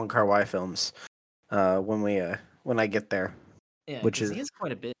of Wong Kar-wai films when I get there, Yeah, which because is he has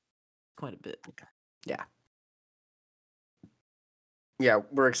quite a bit. Quite a bit. yeah. Yeah,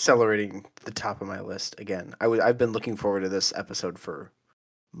 we're accelerating the top of my list again. I've been looking forward to this episode for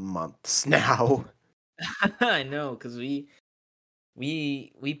months now. I know, because we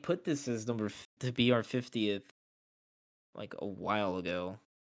put this as to be our 50th like a while ago.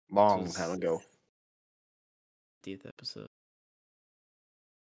 This Long time was ago. 50th episode.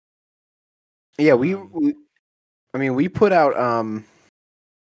 Yeah, Um, I mean, we put out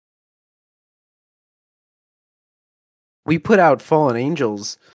Fallen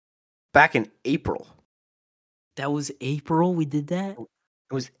Angels back in April. that was April. We did that.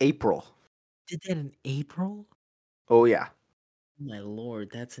 It was April. Did that in April. Oh yeah. My lord,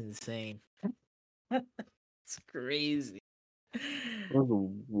 that's insane. It's crazy. It was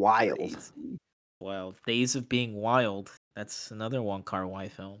wild. Crazy. Wild. Days of Being Wild. That's another Wong Kar-wai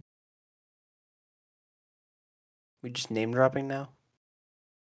film. We just name dropping now?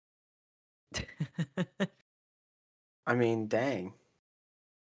 I mean, dang.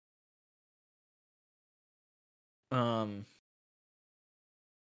 um,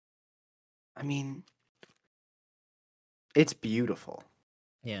 I mean, it's beautiful.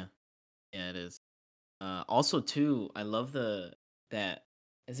 yeah, yeah, it is. Also too, I love that.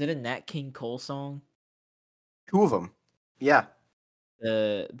 Is it a Nat King Cole song? Two of them. Yeah,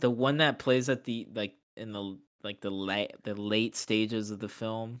 The one that plays at the like in the late stages of the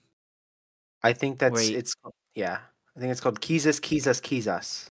film I think where he, yeah. I think it's called Kizas Kizas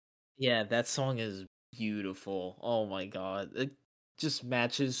Kizas. yeah, that song is beautiful. Oh my god. It just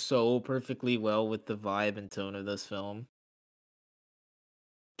matches so perfectly well with the vibe and tone of this film.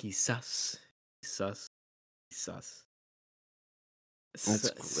 Quizás, quizás, quizás.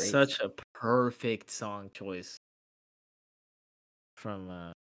 That's great. Such a perfect song choice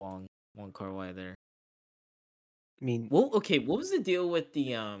from Wong. Wong Kar-wai there. I mean, Well, okay, what was the deal with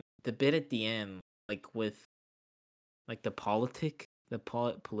the bit at the end, like with like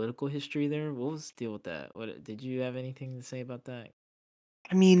political history there? What was the deal with that? What did you have anything to say about that?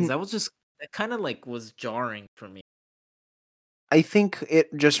 I Because mean, that kind of like was jarring for me. I think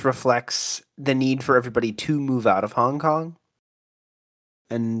it just reflects the need for everybody to move out of Hong Kong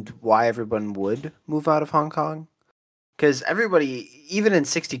and why everyone would move out of Hong Kong. Because everybody, even in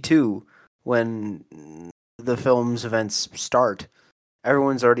 '62, when the film's events start,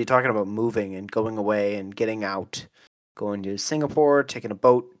 everyone's already talking about moving and going away and getting out, going to Singapore, taking a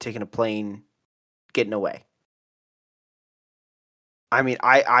boat, taking a plane, getting away. I mean,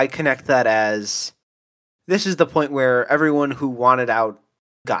 I connect that as this is the point where everyone who wanted out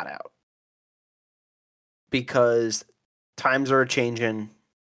got out because times are changing.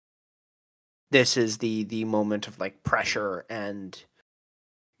 This is the moment of like pressure and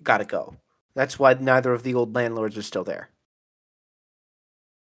gotta go. That's why neither of the old landlords are still there.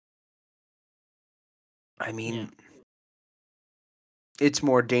 I Yeah, mean, it's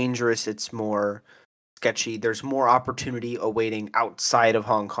more dangerous, it's more sketchy. There's more opportunity awaiting outside of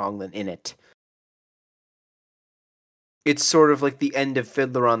Hong Kong than in it. It's sort of like the end of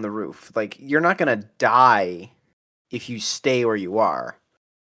Fiddler on the Roof. Like, you're not going to die if you stay where you are,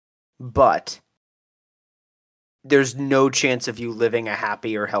 but there's no chance of you living a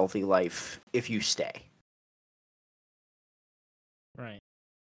happy or healthy life if you stay. right.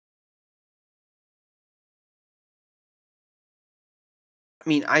 I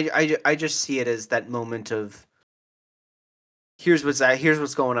mean, I just see it as that moment of here's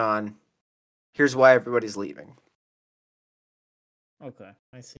what's going on. Here's why everybody's leaving. Okay,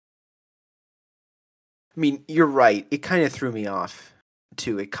 I see. I mean, you're right. It kind of threw me off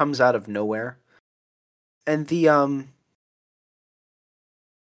too. It comes out of nowhere. And the I'll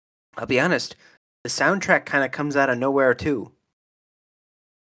be honest, the soundtrack kind of comes out of nowhere too.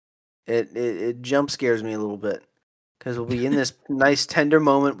 It jump scares me a little bit because we'll be in this nice tender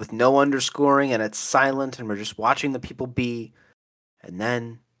moment with no underscoring and it's silent and we're just watching the people be, and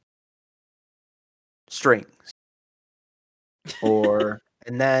then strings or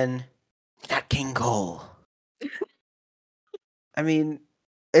and then Nat King Cole. I mean,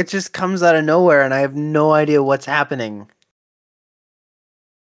 it just comes out of nowhere and I have no idea what's happening.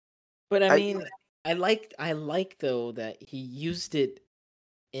 But I I mean, I like though that he used it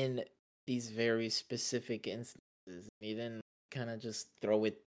in these very specific instances. He didn't kind of just throw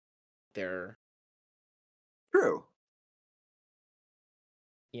it there, true.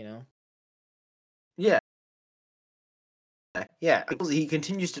 you know? Yeah. Yeah, he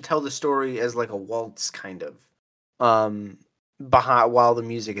continues to tell the story as like a waltz kind of, um, behind while the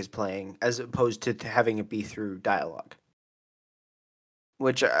music is playing, as opposed to having it be through dialogue.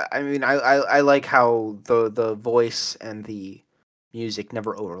 Which I mean, I like how the voice and the music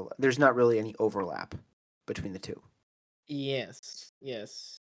never overlap. There's not really any overlap between the two. Yes,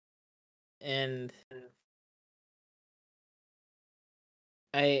 yes. And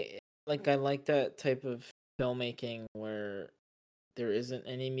I like that type of filmmaking where there isn't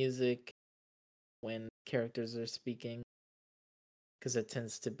any music when characters are speaking because it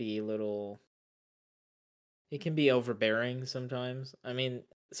tends to be a little it can be overbearing sometimes. I mean,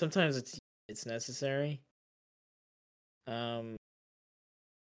 sometimes it's necessary. Um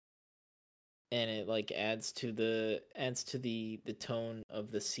and it like adds to the tone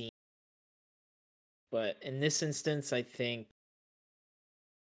of the scene. But in this instance, I think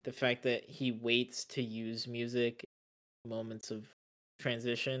the fact that he waits to use music moments of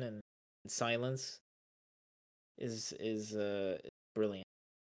transition and silence is brilliant.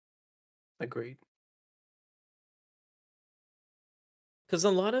 Agreed. Because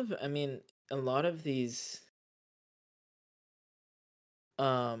a lot of these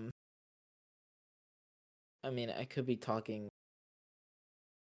um I could be talking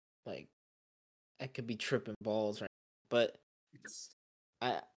like I could be tripping balls right, but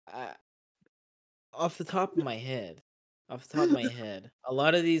I I off the top of my head, a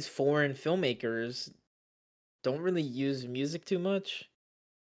lot of these foreign filmmakers don't really use music too much.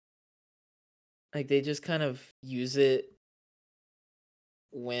 Like they just kind of use it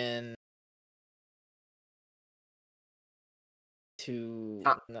when to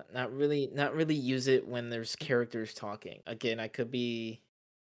Uh, not really use it when there's characters talking. Again, I could be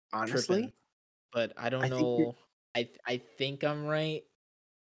tripping, Honestly, but I I don't think you're know. I think I'm right.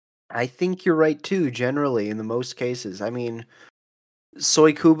 I think you're right too. Generally, in the most cases, I mean,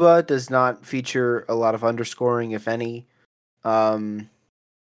 Soy Kuba does not feature a lot of underscoring, if any. Um,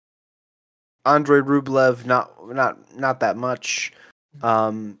 Andrei Rublev, not that much.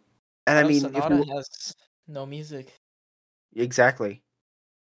 Um, And I I know mean, if we Sonata has no music. exactly.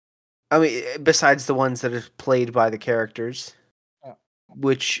 I mean, besides the ones that are played by the characters, Uh,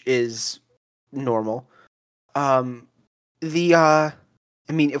 which is normal. Um, I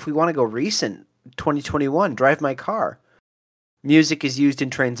mean, if we want to go recent, 2021, Drive My Car. Music is used in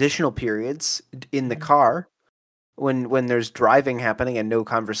transitional periods in the mhm. car when there's driving happening and no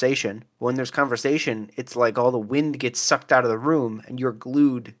conversation. When there's conversation, it's like all the wind gets sucked out of the room and you're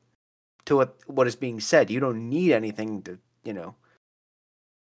glued to what is being said. You don't need anything to,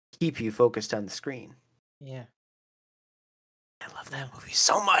 keep you focused on the screen. Yeah, I love that yeah, movie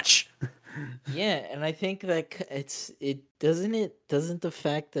so much. yeah. And I think that doesn't the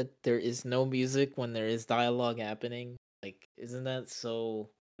fact that there is no music when there is dialogue happening, like, isn't that so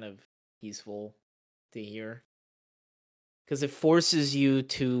kind of peaceful to hear? Because it forces you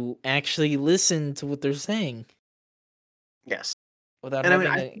to actually listen to what they're saying Yes. without And I mean,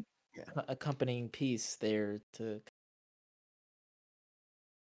 having I a yeah. accompanying piece there to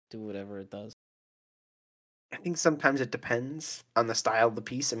do whatever it does. I think sometimes it depends on the style of the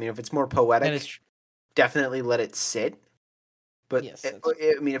piece. I mean, if it's more That is poetic, true. definitely let it sit. But Yes,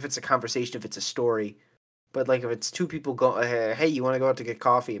 I mean, if it's a conversation, if it's a story, but like if it's two people go, hey, you want to go out to get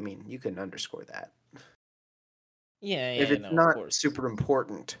coffee? I mean, you can underscore that. yeah, If yeah, it's no, of not course. super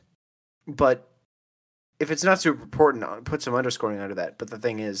important, but if it's not super important, I'll put some underscoring under that. But the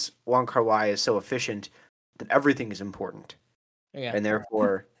thing is, Wong Kar-wai is so efficient that everything is important, Yeah, and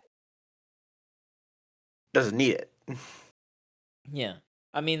therefore doesn't need it. yeah.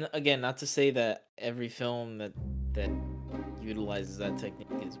 I mean, again, not to say that every film that utilizes that technique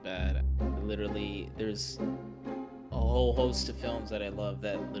is bad. Literally, there's a whole host of films that I love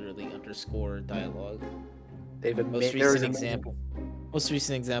that literally underscore dialogue. Most There's recent amazing. example, most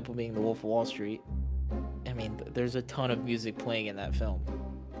recent example being The Wolf of Wall Street. I mean, there's a ton of music playing in that film.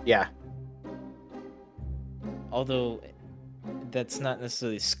 Yeah, Although that's not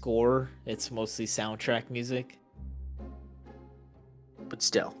necessarily score, it's mostly soundtrack music. but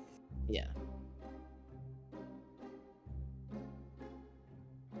still. Yeah.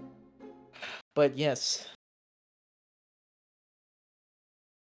 But yes,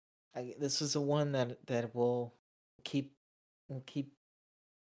 this is a one that keep will keep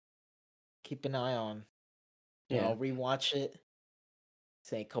an eye on. You know, Yeah. I'll rewatch it,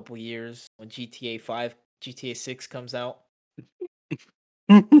 say a couple years when GTA 5, GTA 6 comes out,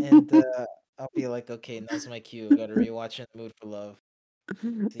 and I'll be like, okay, now's my cue. I gotta rewatch it in the mood for love.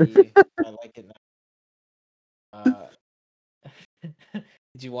 See if I like it now.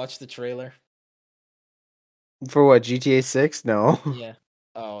 Did you watch the trailer? For what, GTA 6? No. Yeah.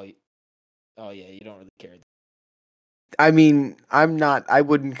 Oh, oh yeah, you don't really care. I mean, I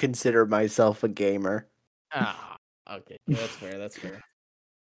wouldn't consider myself a gamer. Ah, okay. Yeah, that's fair. That's fair.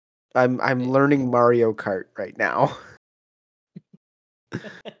 I'm Eh, learning Mario Kart right now.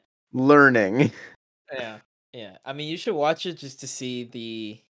 Learning. yeah, yeah. I mean, you should watch it just to see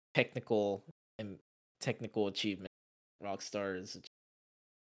the technical and technical achievement Rockstar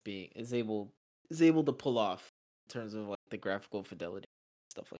is able to pull off in terms of like the graphical fidelity,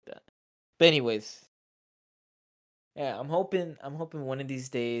 stuff like that. But anyways, yeah, I'm hoping one of these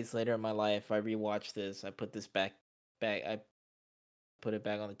days later in my life I rewatch this, I put this back I put it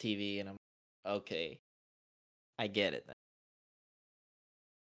back on the TV and I'm okay, I get it.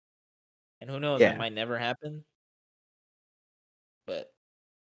 And who knows, that Yeah. might never happen, but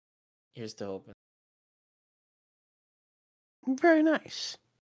here's to hoping. Very nice.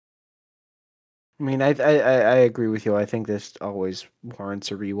 I mean, I agree with you. I think this always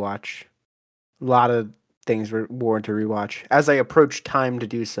warrants a rewatch. A lot of things warrant a rewatch. As I approach time to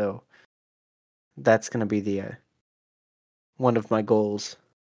do so, that's gonna be the one of my goals.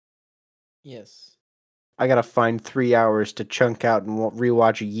 Yes. I gotta find 3 hours to chunk out and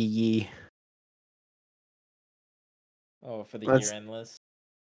rewatch Yee Yee. Oh, for the That's, year-end list?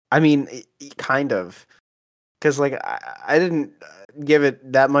 I mean, kind of, because like I didn't give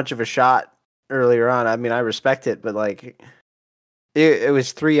it that much of a shot earlier on. I mean, I respect it, but like it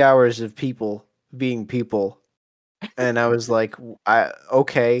was 3 hours of people being people, and I was like, I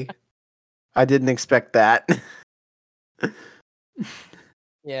okay, I didn't expect that.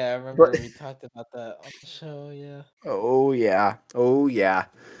 Yeah, I But remember we talked about that on the show, yeah. oh yeah, oh yeah.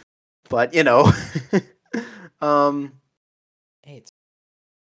 But you know, um, Hey, it's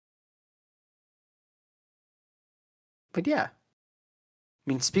but yeah. I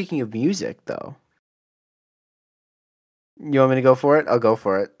mean, speaking of music, though, you want me to go for it? I'll go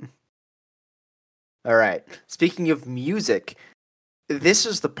for it. All right. Speaking of music, this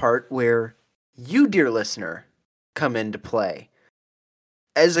is the part where you, dear listener, come into play.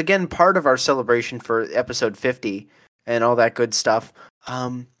 as again part of our celebration for episode 50 and all that good stuff,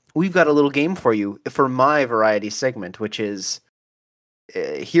 we've got a little game for you for my variety segment, which is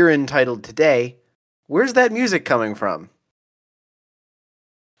here entitled today, "Where's That Music Coming From?"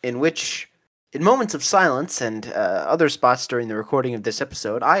 In which, in moments of silence and other spots during the recording of this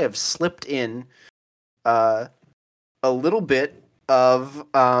episode, I have slipped in uh, a little bit of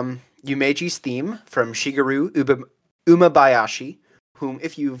Yumeji's theme from Umabayashi, whom,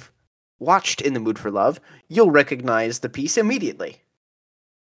 if you've watched In the Mood for Love, you'll recognize the piece immediately.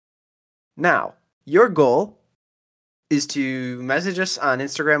 Now, your goal is to message us on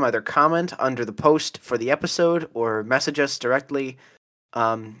Instagram, either comment under the post for the episode or message us directly.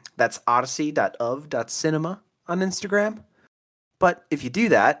 That's odyssey.of.cinema on Instagram. But if you do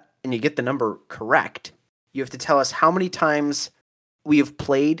that and you get the number correct, you have to tell us how many times we have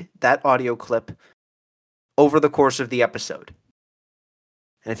played that audio clip over the course of the episode.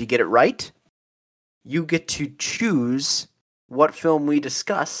 And if you get it right, you get to choose what film we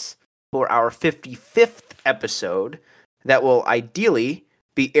discuss for our 55th episode that will ideally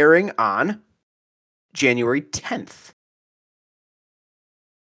be airing on January 10th.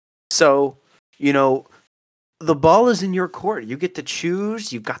 So, the ball is in your court. You get to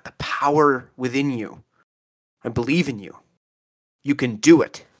choose. You've got the power within you. I believe in you. You can do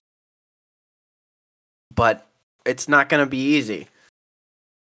it. But it's not going to be easy.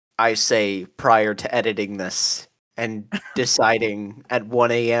 I say prior to editing this and deciding at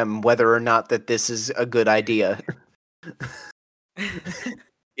 1 a.m. whether or not that this is a good idea.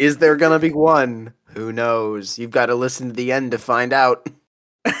 Is there going to be one? Who knows? You've got to listen to the end to find out.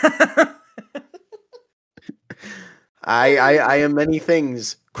 I am many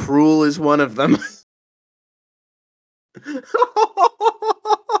things. Cruel is one of them.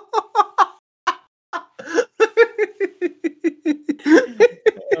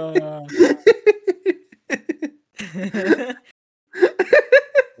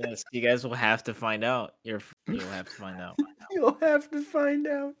 Yes, you guys will have to find out. You'll have to find out. You'll have to find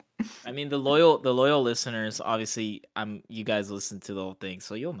out. I mean, the loyal listeners, obviously, you guys listen to the whole thing,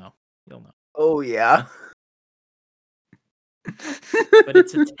 so you'll know. You'll know. Oh yeah. But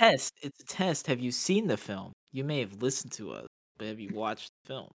it's a test. It's a test. Have you seen the film? You may have listened to us, but have you watched the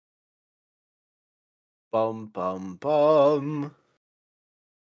film? Bum bum bum.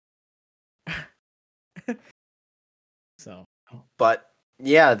 So, But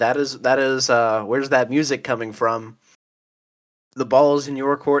yeah, that is where's that music coming from? The ball is in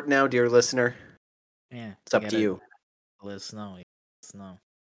your court now, dear listener. yeah, It's up to you. Let us know. Let us know.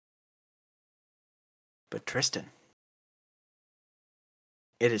 But Tristen,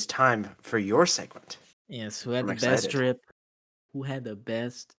 it is time for your segment. Yes, who had I'm the excited. best drip? Who had the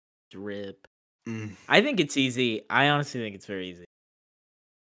best drip? Mm. I think it's easy. I honestly think it's very easy.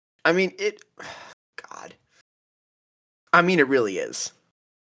 I mean, God. I mean, it really is.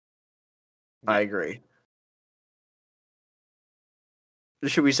 Yeah. I agree.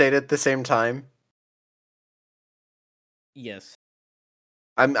 Should we say it at the same time? Yes.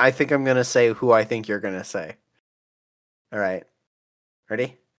 I think I'm gonna say who I think you're gonna say. All right.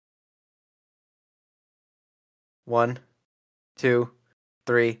 Ready? 1, 2,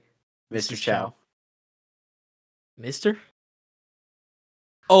 3. Mr. Chow. Mr.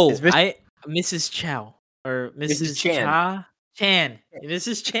 Oh, It's Mrs. Chow or Mrs. Mrs. Chan. Chan.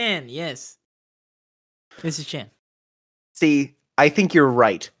 Mrs. Chan. Yes. Mrs. Chan. See, I think you're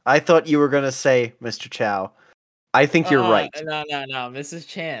right. I thought you were gonna say Mr. Chow. I think you're right. No. Mrs.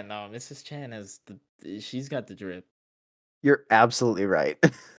 Chan. No, Mrs. Chan she's got the drip. You're absolutely right.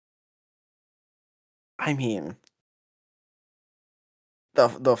 I mean, the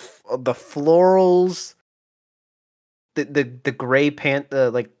florals, the gray pant,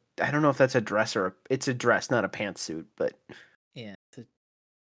 like I don't know if that's a dress or it's a dress, not a pantsuit, but Yeah.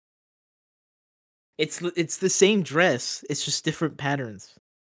 It's the same dress. It's just different patterns.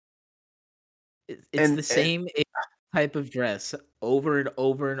 It's the and same type of dress over and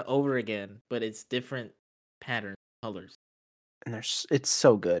over and over again, but it's different patterns, colors. it's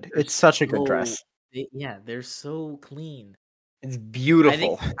so good. They're It's such a good so dress. yeah, they're so clean. It's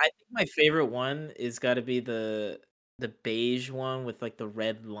beautiful. I think my favorite one is got to be the beige one with like the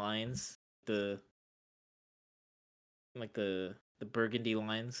red lines, the like the burgundy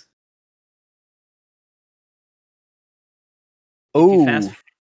lines. If you Oh,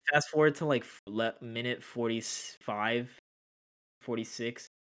 fast forward to like minute 45, 46,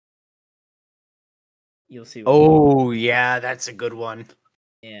 you'll see what I'm talking about. oh yeah, that's a good one.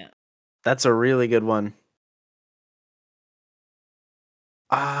 Yeah. That's a really good one.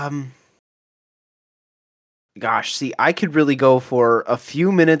 Um, Gosh, see, I could really go for a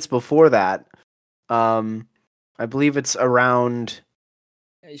few minutes before that. Um, I believe it's around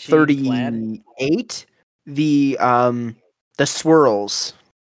Is she plaid? 38. The swirls,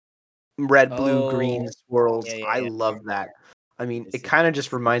 red, blue, green Oh, swirls. yeah, yeah, I yeah. love that. I mean, This it is kind of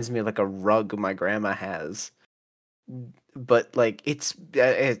just reminds me of like a rug my grandma has, but like it's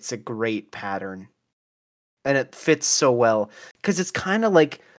a great pattern and it fits so well because it's kind of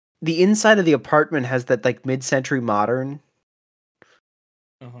like the inside of the apartment has that like mid-century modern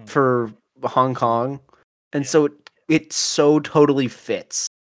uh-huh. for Hong Kong, and Yeah. so it so totally fits.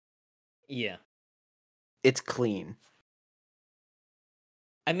 Yeah. It's clean.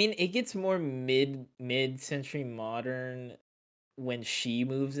 I mean, it gets more mid-century modern when she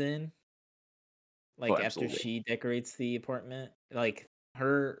moves in, Oh, like after absolutely. she decorates the apartment. Like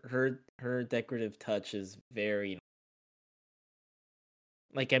her decorative touch is very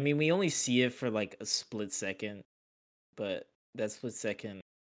like I mean, we only see it for like a split second, but that split second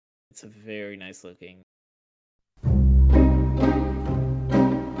it's a very nice looking.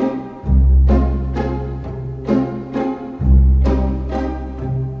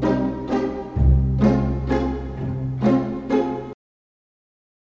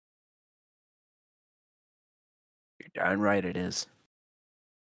 You're darn right it is.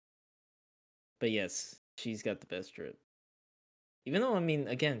 But yes, she's got the best drip. Even though I mean,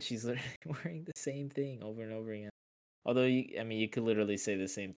 again, she's literally wearing the same thing over and over again. Although I mean, you could literally say the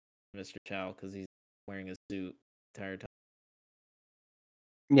same thing for Mr. Chow because he's wearing a suit the entire time,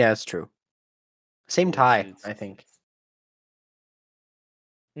 Yeah, it's true. Same polo tie, suits. I think.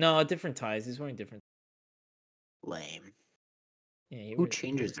 No, different ties. He's wearing different. Lame. Yeah, Who he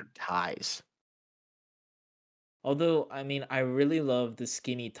changes wears. their ties? Although I mean, I really love the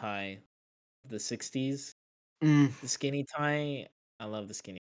skinny tie, of the '60s. Mm, The skinny tie, I love the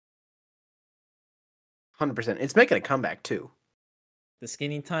skinny. 100%. It's making a comeback too. The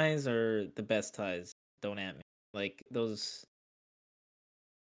skinny ties are the best ties. Don't at me. Like those,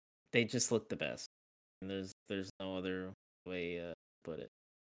 they just look the best. And there's no other way to put it.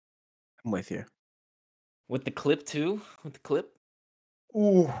 I'm with you. With the clip too. With the clip,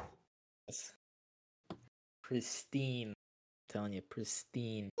 Ooh. it's pristine. I'm telling you,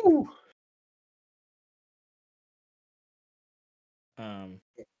 pristine. Ooh. Um,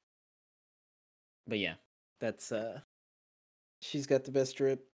 but yeah, that's she's got the best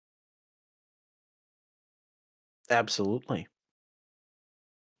drip. Absolutely.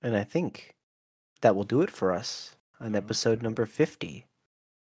 And I think that will do it for us on Uh, episode number 50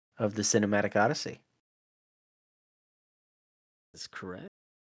 of the Cinematic Odyssey. that's correct.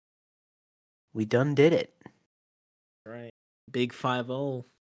 We done did it. Right. Big 5-0.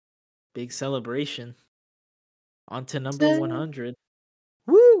 Big celebration. On to number Done. 100.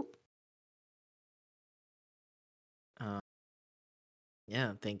 Woo! Uh,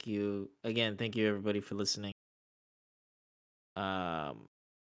 yeah, thank you again. Thank you everybody for listening. Um,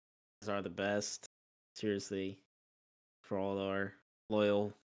 these are the best. Seriously, for all our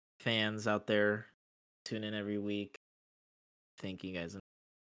loyal fans out there, tune in every week. Thank you guys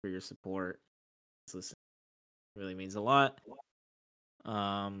for your support. Listen, it really means a lot.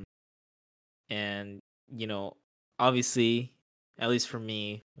 Um, and you know, obviously, at least for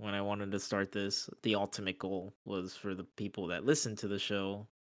me, when I wanted to start this, the ultimate goal was for the people that listen to the show,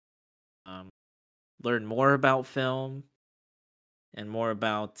 um, learn more about film and more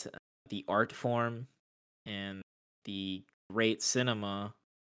about the art form and the great cinema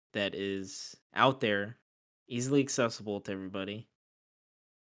that is out there, easily accessible to everybody.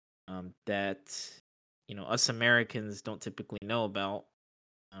 That us Americans don't typically know about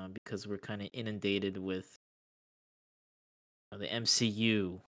because we're kind of inundated with the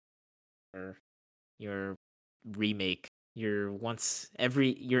MCU or your remake, your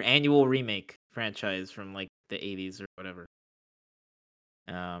annual remake franchise from like the 80s or whatever,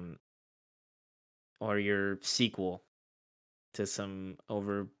 um, or your sequel to some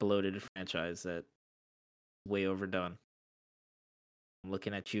over bloated franchise that way overdone. I'm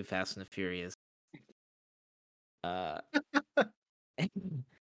looking at you, Fast and the Furious. Uh,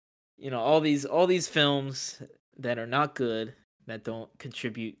 all these films that are not good, that don't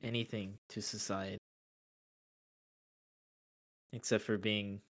contribute anything to society except for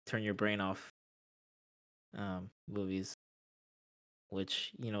being turn your brain off movies,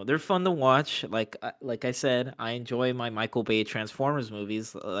 which they're fun to watch. Like I said, I enjoy my Michael Bay Transformers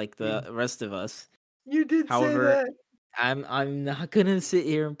movies like the rest of us. You did say However, that. I'm not gonna sit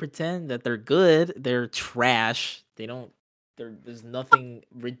here and pretend that they're good. They're trash. They don't. There's nothing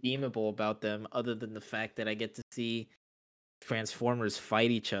redeemable about them other than the fact that I get to see Transformers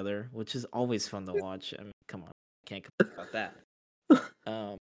fight each other, which is always fun to watch. I mean, come on, can't complain about that.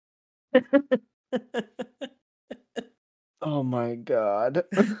 Um, Oh my god.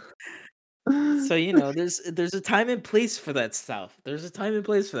 so there's a time and place for that stuff. There's a time and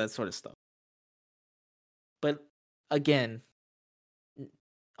place for that sort of stuff. But again, n-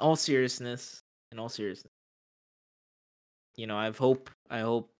 all seriousness, in all seriousness, I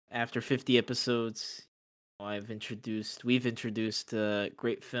hope after 50 episodes, we've introduced a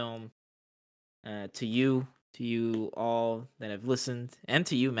great film to you all that have listened, and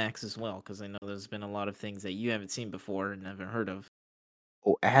to you, Max, as well, because I know there's been a lot of things that you haven't seen before and never heard of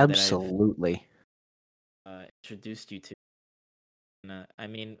Oh, that I've absolutely. introduced you to. And, I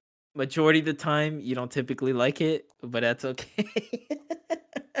mean, majority of the time, you don't typically like it, but that's okay.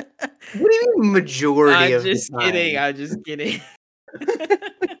 What do you mean majority I'm of the just kidding. time? I'm just kidding.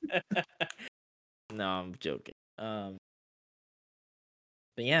 No, I'm joking. But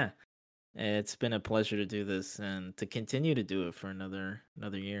yeah, it's been a pleasure to do this and to continue to do it for another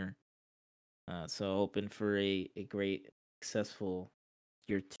year. So hoping for a great successful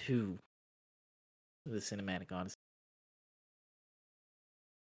year 2 of the Cinematic Odyssey.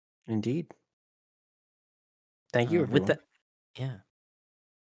 Indeed. Thank you, With everyone. that, yeah,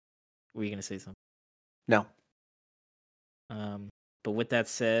 were you gonna say something? No. Um, but with that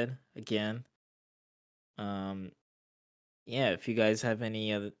said, again, um, yeah, if you guys have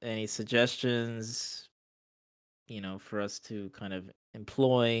any suggestions, for us to kind of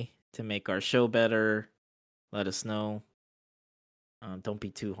employ to make our show better, let us know. Don't be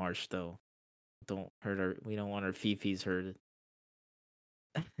too harsh though. We don't want our fifis hurt.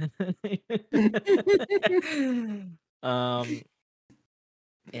 um,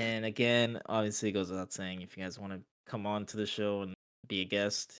 and again, obviously it goes without saying, if you guys want to come on to the show and be a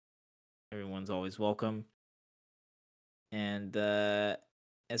guest, everyone's always welcome. And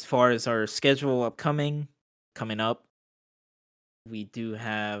as far as our schedule coming up, we do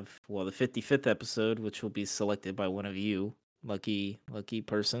have, well, the 55th episode, which will be selected by one of you, lucky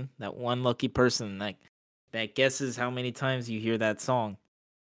person, that one lucky person that guesses how many times you hear that song.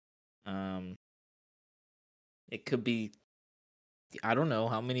 Um, it could be, I don't know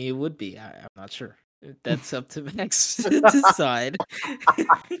how many it would be. I'm not sure. That's up to Max to decide.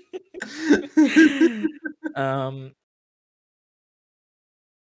 um,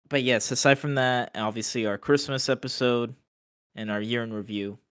 but yes, aside from that, obviously our Christmas episode and our year in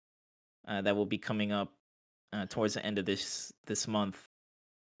review that will be coming up towards the end of this month.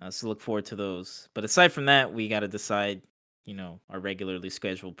 So look forward to those. But aside from that, we got to decide, our regularly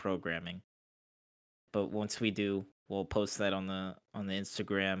scheduled programming. But once we do, we'll post that on the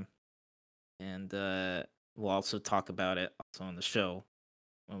Instagram, and we'll also talk about it also on the show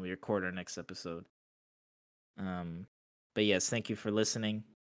when we record our next episode. Um, but yes, thank you for listening.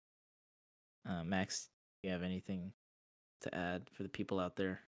 Max, do you have anything to add for the people out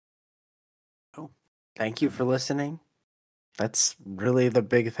there? Oh, thank you for listening. That's really the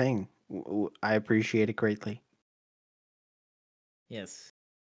big thing. I appreciate it greatly. Yes,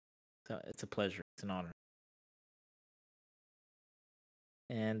 so it's a pleasure. It's an honor.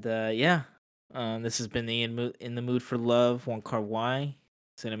 And yeah, this has been the in the mood for love. Wong Kar-wai,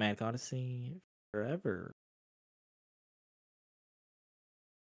 Cinematic Odyssey, forever.